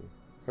 Ooh.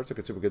 Hearts are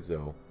consumer goods,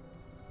 though.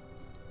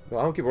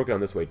 Well, I'll keep working on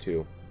this way,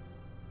 too.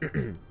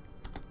 These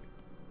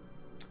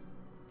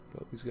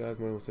guys,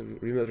 more than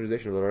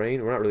remilitarization of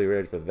Lorraine. We're not really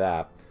ready for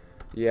that.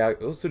 Yeah,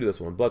 let's still do this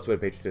one. Blood, sweat,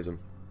 and patriotism.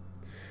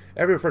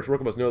 Every French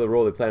worker must know the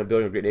role they plan on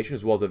building a great nation,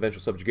 as well as the eventual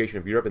subjugation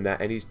of Europe, and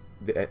that any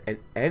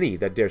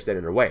that dare stand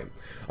in their way.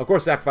 Of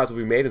course, sacrifice will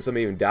be made, and some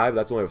may even die, but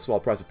that's only a small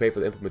price to pay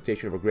for the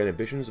implementation of our grand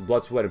ambitions,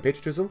 blood, sweat, and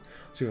patriotism.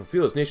 So we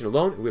fulfill this nation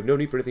alone, and we have no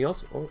need for anything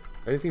else, or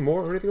anything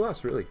more, or anything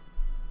less, really.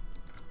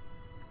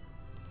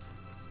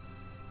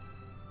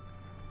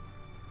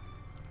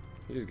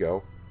 You just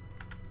go.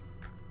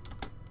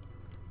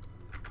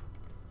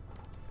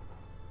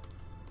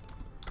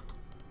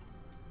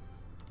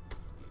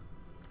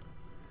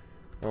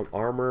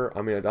 Armor.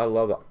 I mean, I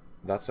love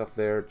that stuff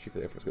there. Chief of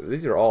the Air Force.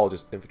 These are all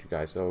just infantry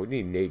guys, so we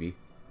need Navy.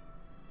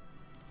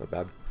 Not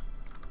bad.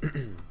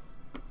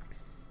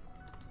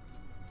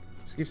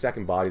 Just keep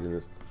stacking bodies in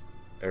this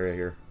area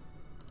here.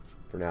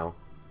 For now.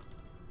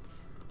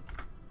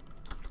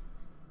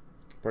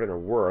 Pride in our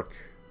work.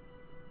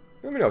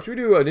 Let me know. Should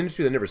we do an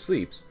industry that never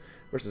sleeps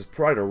versus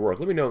pride in our work?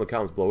 Let me know in the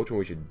comments below which one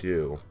we should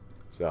do.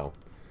 So,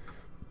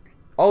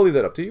 I'll leave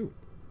that up to you.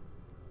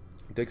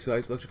 Dig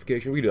size,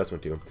 electrification, we can do this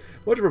one too.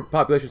 Much of our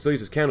population still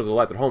uses candles to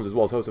light their homes, as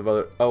well as hosts of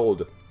other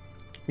old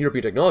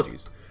European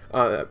technologies,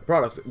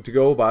 products to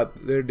go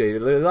about their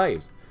day-to-day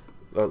lives.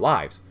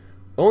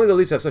 Only the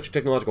elites have such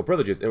technological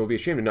privileges, and will be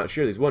ashamed to not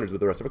share these wonders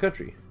with the rest of our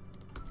country.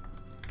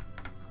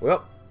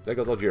 Well, there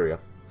goes Algeria.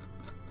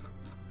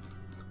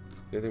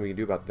 Anything we can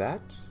do about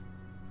that?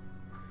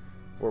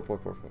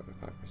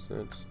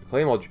 4.455%.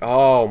 Claim Algeria.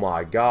 Oh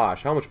my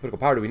gosh, how much political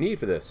power do we need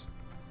for this?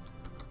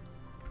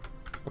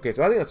 Okay,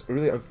 so I think that's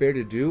really unfair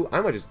to do. I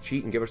might just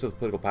cheat and give ourselves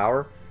political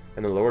power,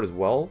 and then lower it as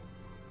well.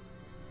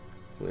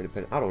 Fully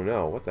independent. I don't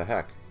know. What the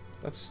heck?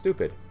 That's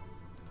stupid.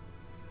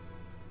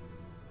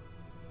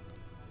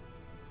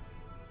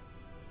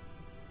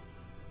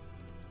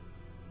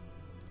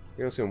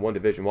 You're gonna send one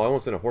division. Well, I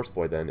won't send a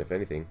horseboy then, if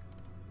anything.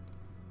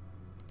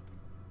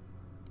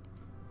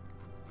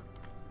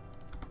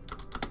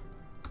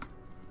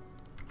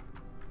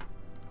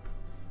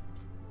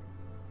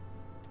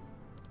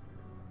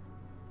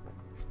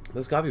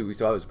 This copy we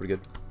saw was pretty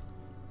good.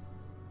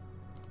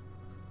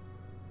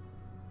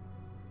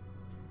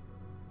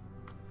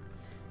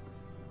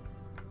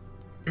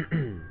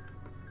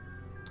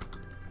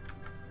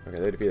 Okay,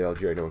 they defeated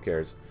Algeria, no one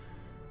cares.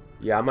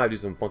 Yeah, I might do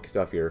some funky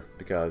stuff here,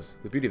 because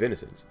the beauty of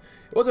innocence.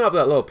 It wasn't enough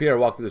that little Pierre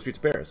walked through the streets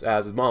of Paris,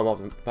 as his mom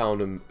often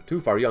found him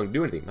too far young to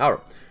do anything.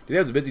 However, today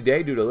was a busy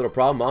day due to a little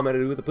problem Mom had to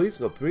do with the police,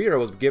 so Pierre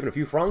was given a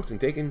few francs and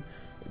taken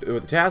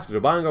with the task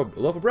of buying a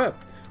loaf of bread.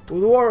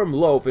 With a warm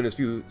loaf in his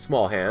few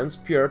small hands,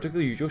 Pierre took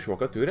the usual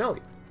shortcut through an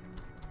alley.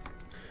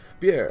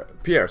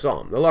 Pierre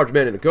saw him. A large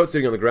man in a coat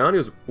sitting on the ground.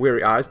 His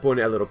weary eyes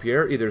pointed at little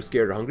Pierre, either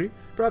scared or hungry,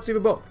 perhaps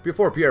even both.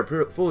 Before Pierre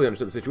fully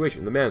understood the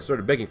situation, the man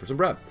started begging for some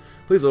bread.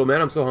 Please, little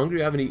man, I'm so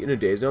hungry, I haven't eaten in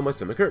days now, my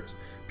stomach hurts.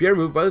 Pierre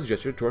moved by his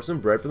gesture toward some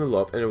bread from the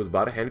loaf, and was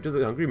about to hand it to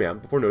the hungry man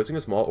before noticing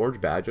a small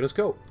orange badge on his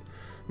coat.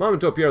 Mom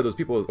told Pierre those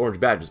people with orange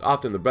badges,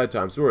 often in the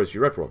bedtime stories she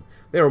read for him.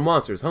 They were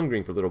monsters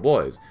hungering for little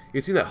boys. He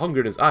had seen that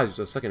hunger in his eyes just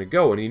a second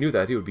ago, and he knew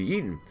that he would be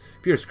eaten.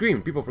 Pierre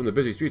screamed. People from the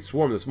busy streets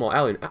swarmed the small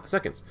alley in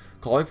seconds,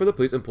 calling for the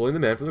police and pulling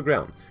the man from the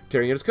ground,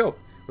 tearing at his coat.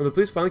 When the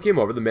police finally came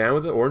over, the man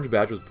with the orange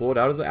badge was pulled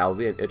out of the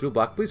alley and into a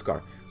black police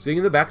car. Sitting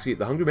in the back seat,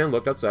 the hungry man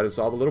looked outside and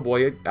saw the little boy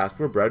he had asked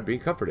for bread being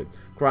comforted,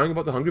 crying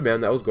about the hungry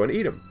man that was going to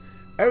eat him.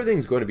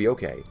 Everything's going to be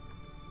okay.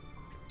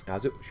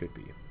 As it should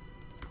be.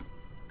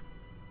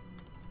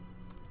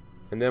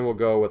 And then we'll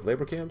go with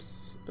labor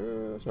camps.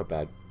 That's not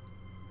bad.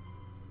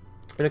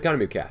 An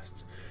economy of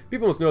castes.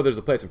 People must know there's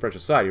a place in French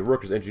society,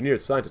 workers,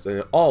 engineers, scientists,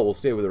 and all will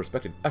stay with their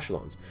respected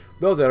echelons.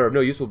 Those that are of no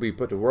use will be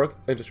put to work,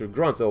 industrial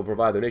grunts that will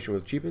provide the nation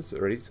with cheap and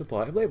ready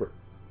supply of labor.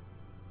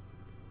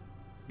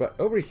 But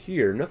over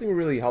here, nothing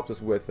really helps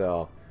us with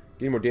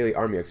getting more daily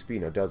army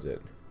XP now, does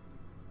it?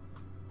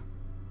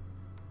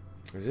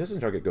 Resistance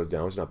target goes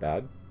down, which is not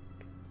bad.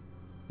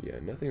 Yeah,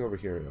 nothing over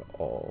here at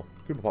all.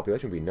 Group of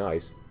population would be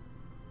nice.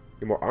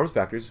 Get more arms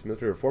factories,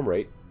 military reform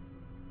rate.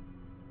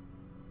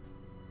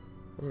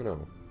 Oh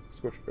no.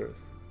 Scorched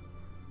earth.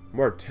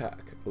 More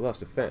attack, but less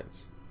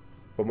defense.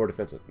 But more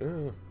defense.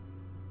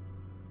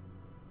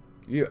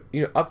 You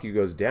know, upkeep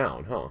goes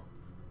down, huh?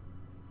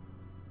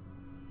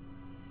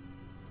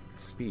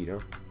 Speed,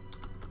 huh?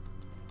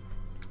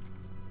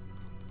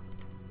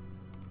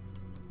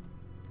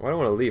 Well, I don't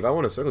want to leave. I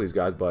want to circle these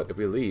guys, but if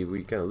we leave,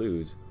 we kind of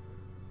lose.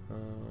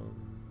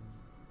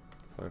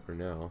 It's fine for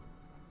now.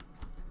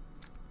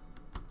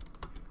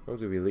 How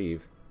do we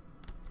leave?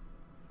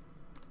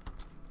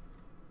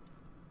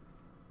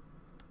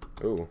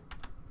 Ooh.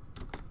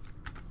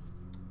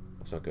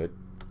 That's not good.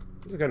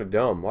 This is kind of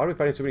dumb. Why are we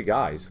fighting so many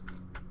guys?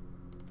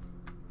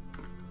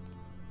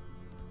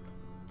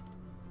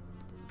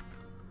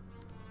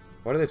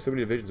 Why do they have so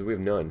many divisions and we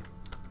have none?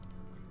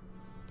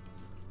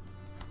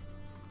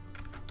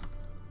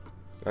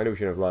 I knew we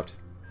shouldn't have left.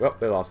 Well,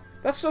 they lost.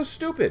 That's so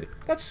stupid!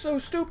 That's so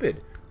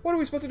stupid! What are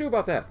we supposed to do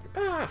about that?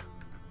 Ah!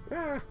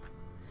 Ah!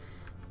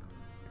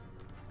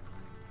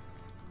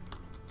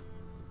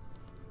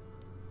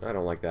 I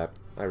don't like that.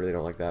 I really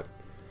don't like that.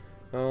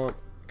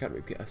 Gotta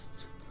be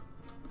guests.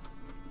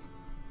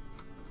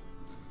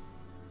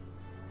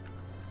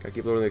 Gotta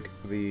keep lowering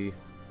the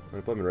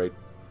unemployment rate.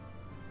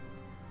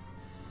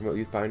 Promote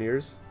youth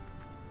pioneers.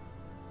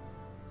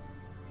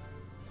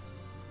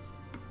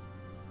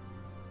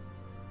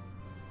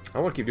 I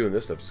want to keep doing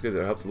this stuff just because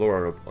it helps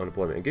lower our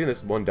unemployment. And getting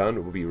this one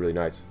done would be really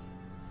nice.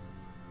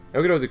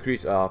 And we could always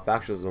increase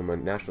factionalism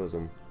and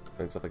nationalism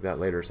and stuff like that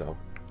later, so.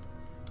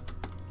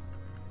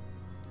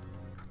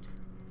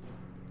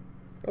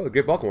 Oh, the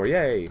Great Balkan War,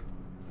 yay!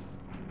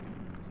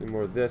 See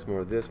more of this, more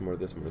of this, more of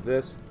this, more of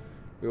this.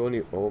 We will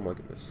need, oh my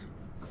goodness.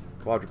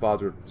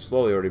 Quadrupods we're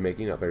slowly already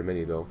making, not very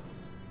many though.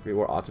 Great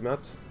War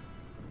Automat.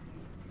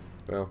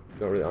 Well,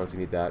 don't really honestly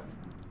need that.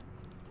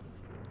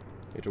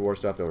 Interwar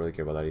stuff, don't really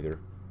care about that either.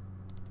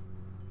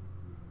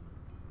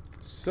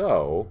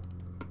 So,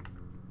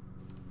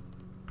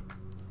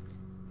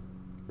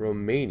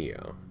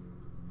 Romania.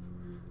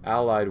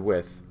 Allied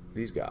with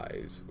these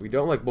guys. We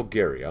don't like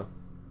Bulgaria.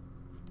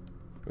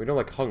 We don't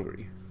like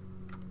Hungary.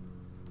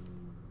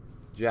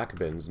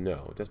 Jacobins,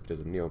 no.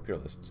 Despotism,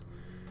 neo-imperialists.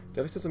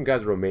 Definitely send some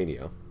guys to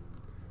Romania.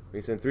 We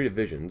can send 3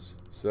 divisions,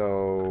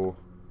 so...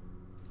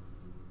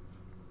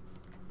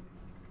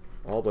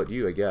 all but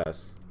you, I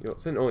guess. You know,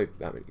 send only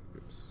that many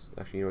groups.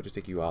 Actually, you know what, just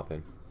take you out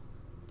then.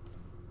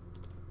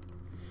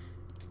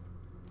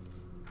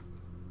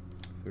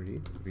 30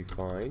 would be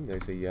fine. They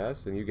say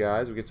yes. And you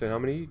guys, we can send how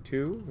many?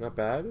 2? Not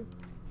bad.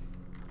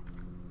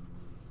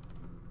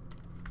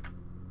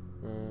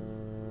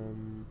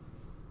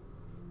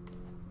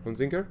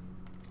 Hunziker?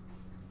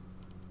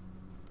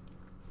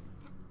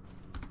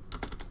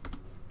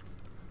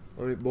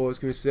 How many boys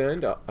can we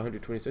send?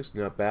 126,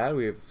 not bad.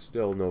 We have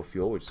still no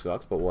fuel, which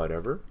sucks, but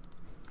whatever.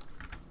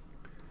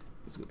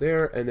 Let's go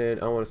there, and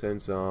then I want to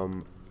send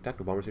some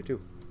tactical bombers here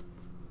too.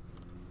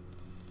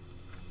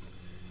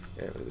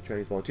 And the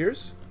Chinese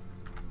volunteers.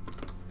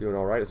 Doing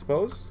alright, I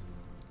suppose.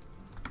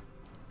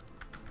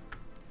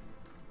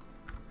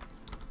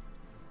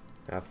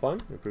 Have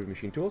fun. Improved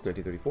machine tools,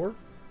 1934.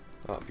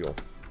 Fuel.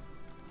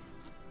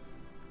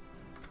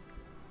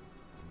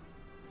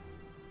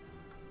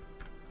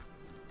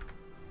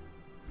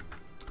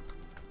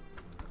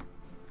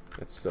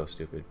 That's so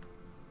stupid.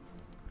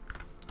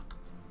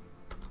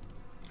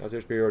 How's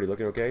their superiority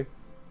looking okay?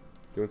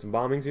 Doing some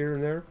bombings here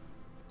and there?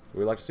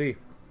 We'd like to see.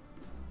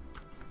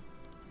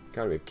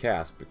 Economy of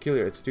caste.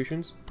 Peculiar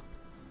institutions.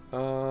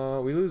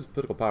 We lose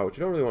political power, which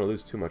you don't really want to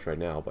lose too much right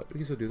now, but we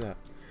can still do that.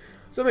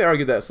 Some may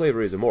argue that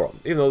slavery is immoral,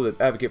 even though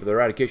they advocate for the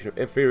eradication of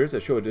inferiors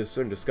that show a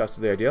certain disgust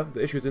to the idea.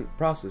 The issue isn't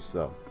process,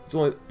 though. It's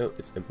only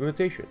its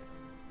implementation.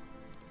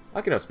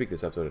 I cannot speak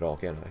this episode at all,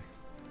 can I?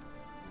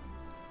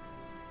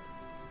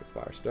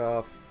 Fire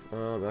stuff.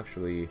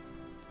 Actually, yeah,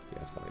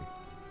 that's fine.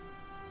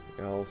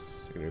 Anything else?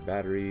 Secondary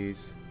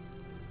batteries.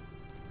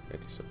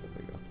 Anti-simple,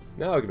 there you go.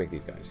 Now I can make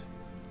these guys.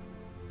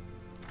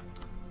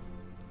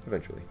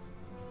 Eventually.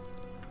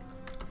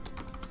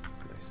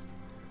 Nice.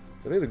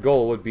 So I think the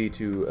goal would be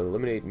to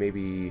eliminate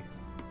maybe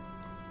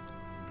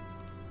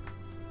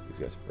these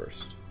guys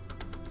first.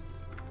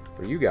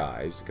 For you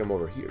guys to come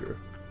over here.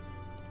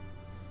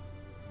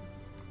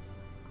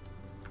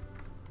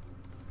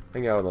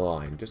 Hang out on the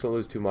line. Just don't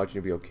lose too much and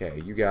you'll be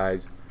okay. You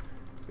guys,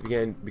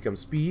 again, become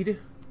speed.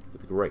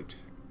 It'll be great.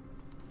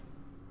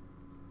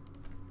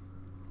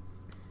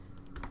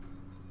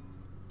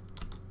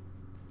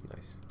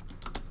 Nice.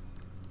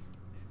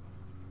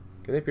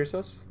 Can they pierce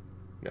us?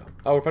 No.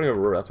 Oh, we're fighting over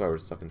a river. That's why we're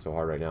sucking so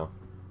hard right now.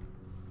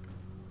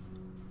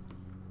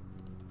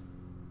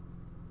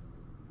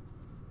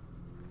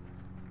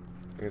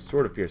 I can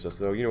sort of pierce us,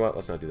 so you know what?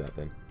 Let's not do that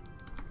then.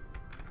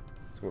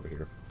 Let's go over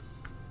here.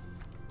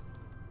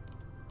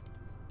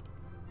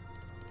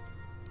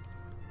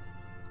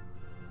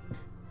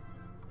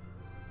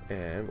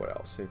 And what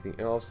else? Anything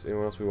else?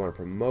 Anyone else we want to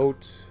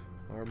promote?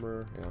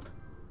 Armor, yeah.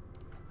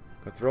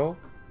 Cut throw.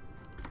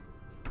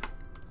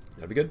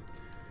 That'd be good.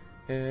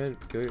 And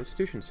kill your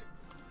institutions.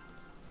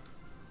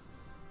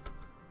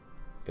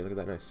 Okay, look at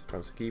that, nice.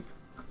 Promise to keep.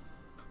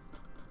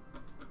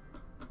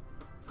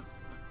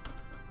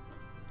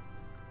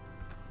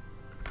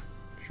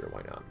 Sure,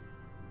 why not?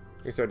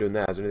 We can start doing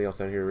that. Is there anything else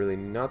down here? Really,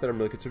 not that I'm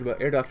really concerned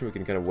about. Air doctrine, we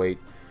can kind of wait.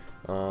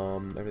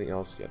 Everything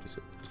else, yeah, just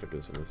start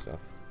doing some of this stuff.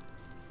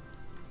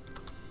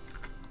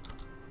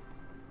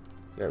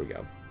 There we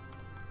go.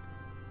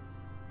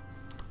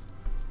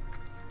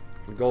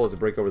 The goal is to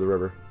break over the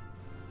river.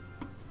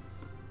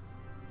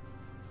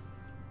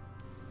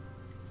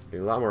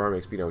 Getting a lot more army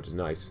XP now, which is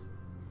nice.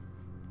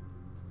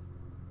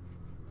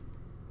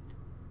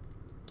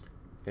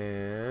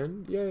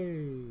 And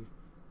yay!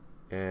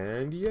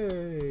 And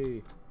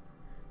yay!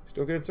 Just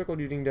don't get encircled,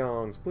 you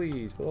ding-dongs.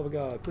 Please, for the love of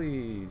God,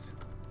 please.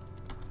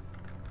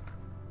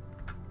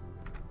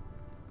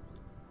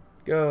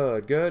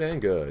 Good, good,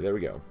 and good. There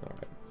we go.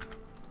 Alright.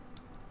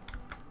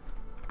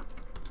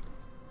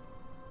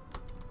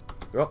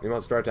 Well, you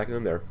might start attacking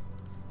them there.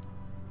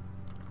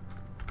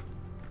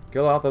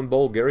 Kill off them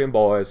Bulgarian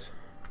boys.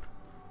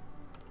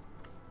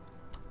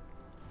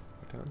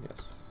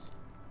 Yes.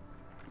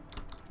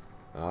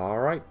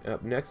 Alright,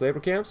 up next, labor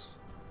camps.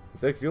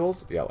 Synthetic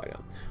fuels? Yeah, why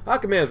not? High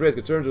command has raised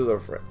concerns of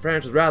the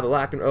France's rather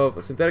lack of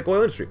a synthetic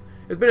oil industry.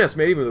 It's been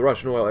estimated even with the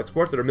Russian oil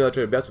exports that our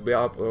military best will be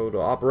able to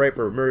operate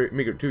for a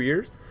meager 2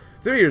 years.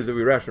 3 years that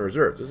we ration our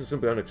reserves. This is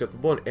simply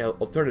unacceptable, and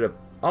alternative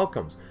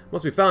outcomes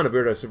must be found if we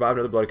are to survive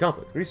another bloody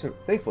conflict.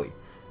 Thankfully,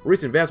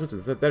 recent advancements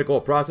in synthetic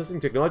oil processing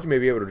technology may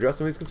be able to address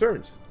some of these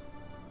concerns.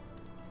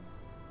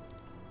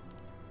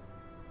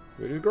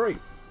 Which is great.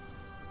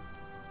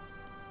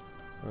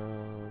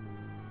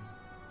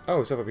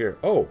 Oh, stuff up here.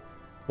 Oh,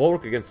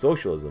 bulwark against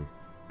socialism.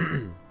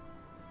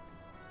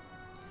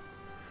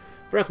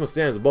 France must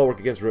stand as a bulwark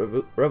against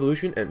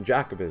revolution and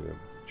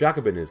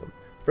Jacobinism.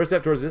 First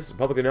step towards this is a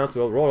public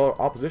announcement of royal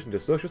opposition to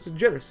socialist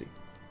degeneracy.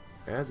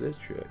 As it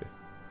should.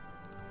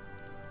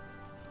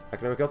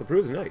 Economic health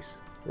improves, nice.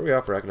 Where are we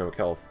at for economic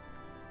health?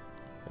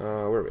 Where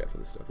are we at for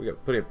this stuff? We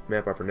got plenty of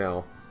manpower for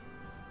now.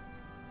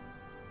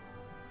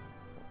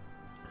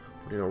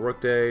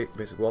 Workday,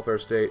 basic welfare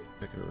state,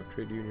 economic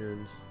trade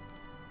unions,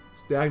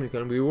 stagnant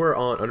economy. We were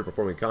on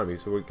underperforming economy,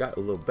 so we got a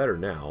little better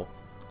now.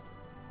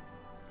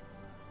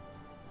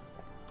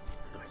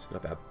 Nice,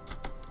 not bad.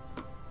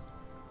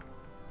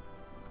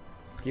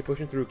 Keep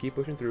pushing through, keep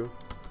pushing through.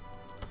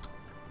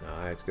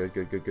 Nice, good,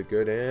 good, good, good,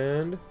 good,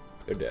 and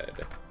they're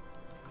dead.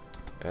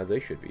 As they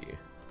should be.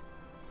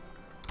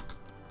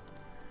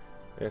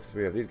 And since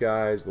we have these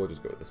guys, we'll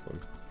just go with this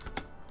one.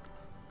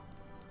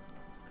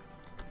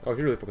 Oh,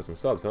 you really focus on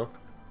subs, huh?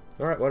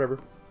 Alright, whatever.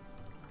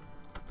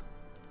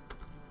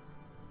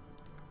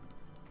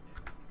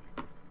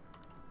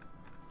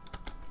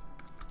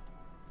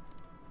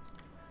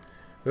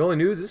 The only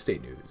news is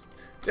state news.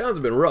 Towns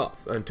have been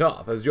rough and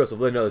tough. As Joseph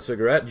lit another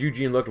cigarette,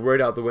 Eugene looked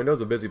worried out the windows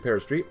of a busy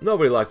Paris street.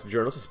 Nobody likes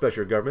journalists,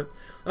 especially our government.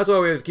 That's why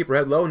we have to keep our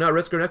head low and not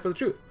risk our neck for the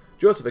truth.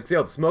 Joseph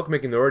exhaled the smoke,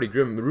 making the already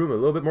grim room a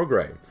little bit more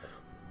gray.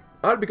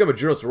 I'd become a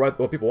journalist to write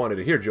what people wanted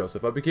to hear,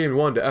 Joseph. I became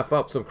one to F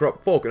up some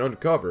corrupt folk and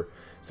uncover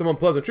some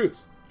unpleasant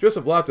truths.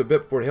 Joseph laughed a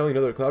bit before inhaling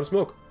another cloud of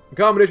smoke. A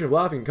combination of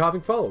laughing and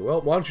coughing followed.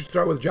 Well, why don't you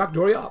start with Jacques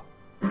Doriot?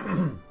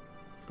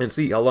 And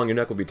see how long your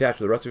neck will be attached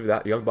to the rest of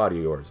that young body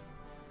of yours.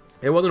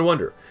 It wasn't a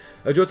wonder.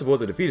 Joseph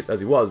was a defeatist as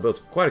he was, but it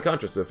was quite a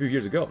contrast to a few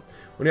years ago,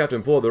 when you have to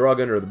pull the rug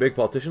under the big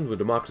politicians with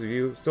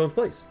democracy still in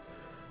place.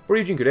 Before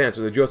Eugene could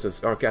answer the Joseph's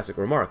sarcastic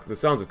remark, the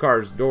sounds of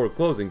cars' door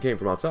closing came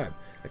from outside.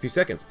 In a few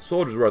seconds,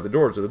 soldiers were at the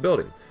doors of the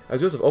building.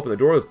 As Joseph opened the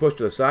door, he was pushed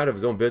to the side of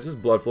his own business,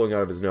 blood flowing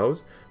out of his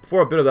nose.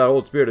 Before a bit of that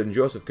old spirit in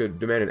Joseph could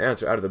demand an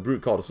answer out of the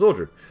brute called a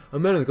soldier, a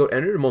man in the coat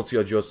entered.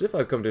 Monsieur Joseph,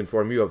 I've come to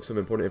inform you of some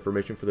important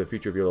information for the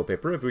future of your little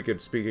paper. If we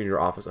could speak in your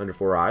office under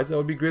 4 eyes, that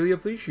would be greatly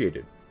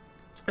appreciated.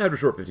 After a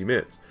short 15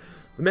 minutes,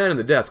 The man in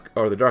the desk,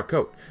 or the dark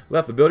coat,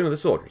 left the building with the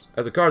soldiers.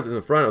 As the cars in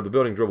the front of the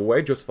building drove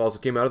away, Joseph also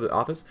came out of the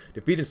office,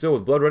 defeated and still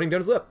with blood running down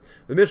his lip.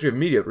 The Ministry of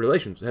Media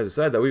Relations has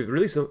decided that we've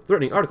released some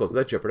threatening articles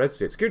that jeopardize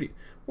state security.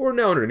 We're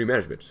now under new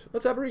management.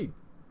 Let's have a read.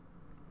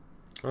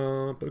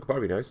 Political party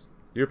would be nice.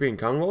 European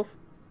Commonwealth?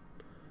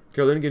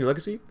 Carolingian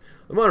legacy?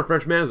 The modern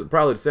French man is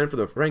proudly descended from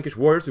the Frankish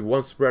warriors who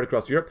once spread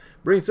across Europe,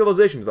 bringing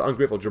civilization to the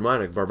ungrateful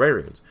Germanic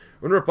barbarians.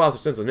 In order to foster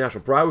a sense of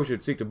national pride, we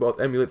should seek to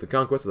both emulate the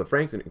conquest of the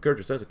Franks and encourage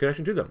a sense of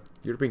connection to them.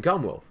 European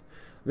Commonwealth.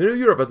 The new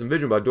Europe, as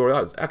envisioned by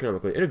Doriot, is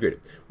economically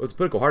integrated, with its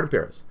political heart in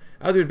Paris.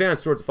 As we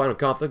advance towards the final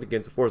conflict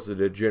against the forces of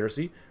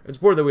degeneracy, it's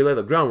important that we lay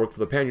the groundwork for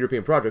the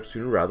pan-European project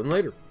sooner rather than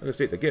later, and the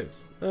state that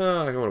gives. I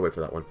don't want to wait for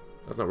that one.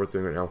 That's not worth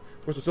doing right now.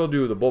 Of course, we'll still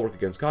do the bulwark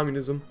against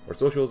communism, or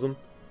socialism.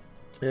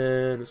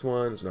 And this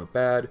one is not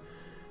bad.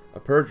 A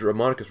purge of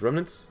monarchist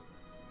remnants?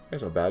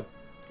 That's not bad.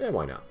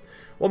 Why not?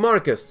 While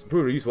monarchists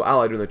proved a useful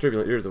ally during the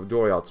turbulent years of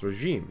Doriot's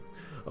regime,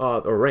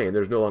 or reign, that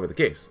is no longer the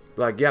case.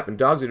 Like yapping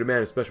dogs who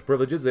demand special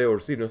privileges, they will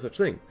receive no such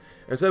thing.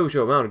 Instead, we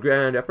shall mount a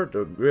grand effort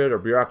to rid our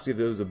bureaucracy of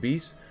those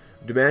obese,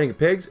 demanding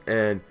pigs,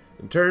 and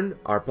in turn,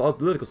 our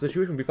political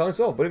situation will be finally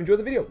solved. But if you enjoyed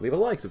the video, leave a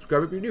like,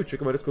 subscribe if you're new,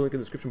 check out my Discord link in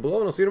the description below,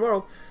 and I'll see you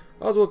tomorrow.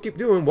 As we'll keep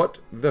doing what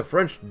the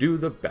French do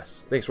the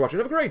best. Thanks for watching,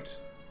 have a great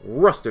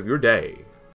rest of your day.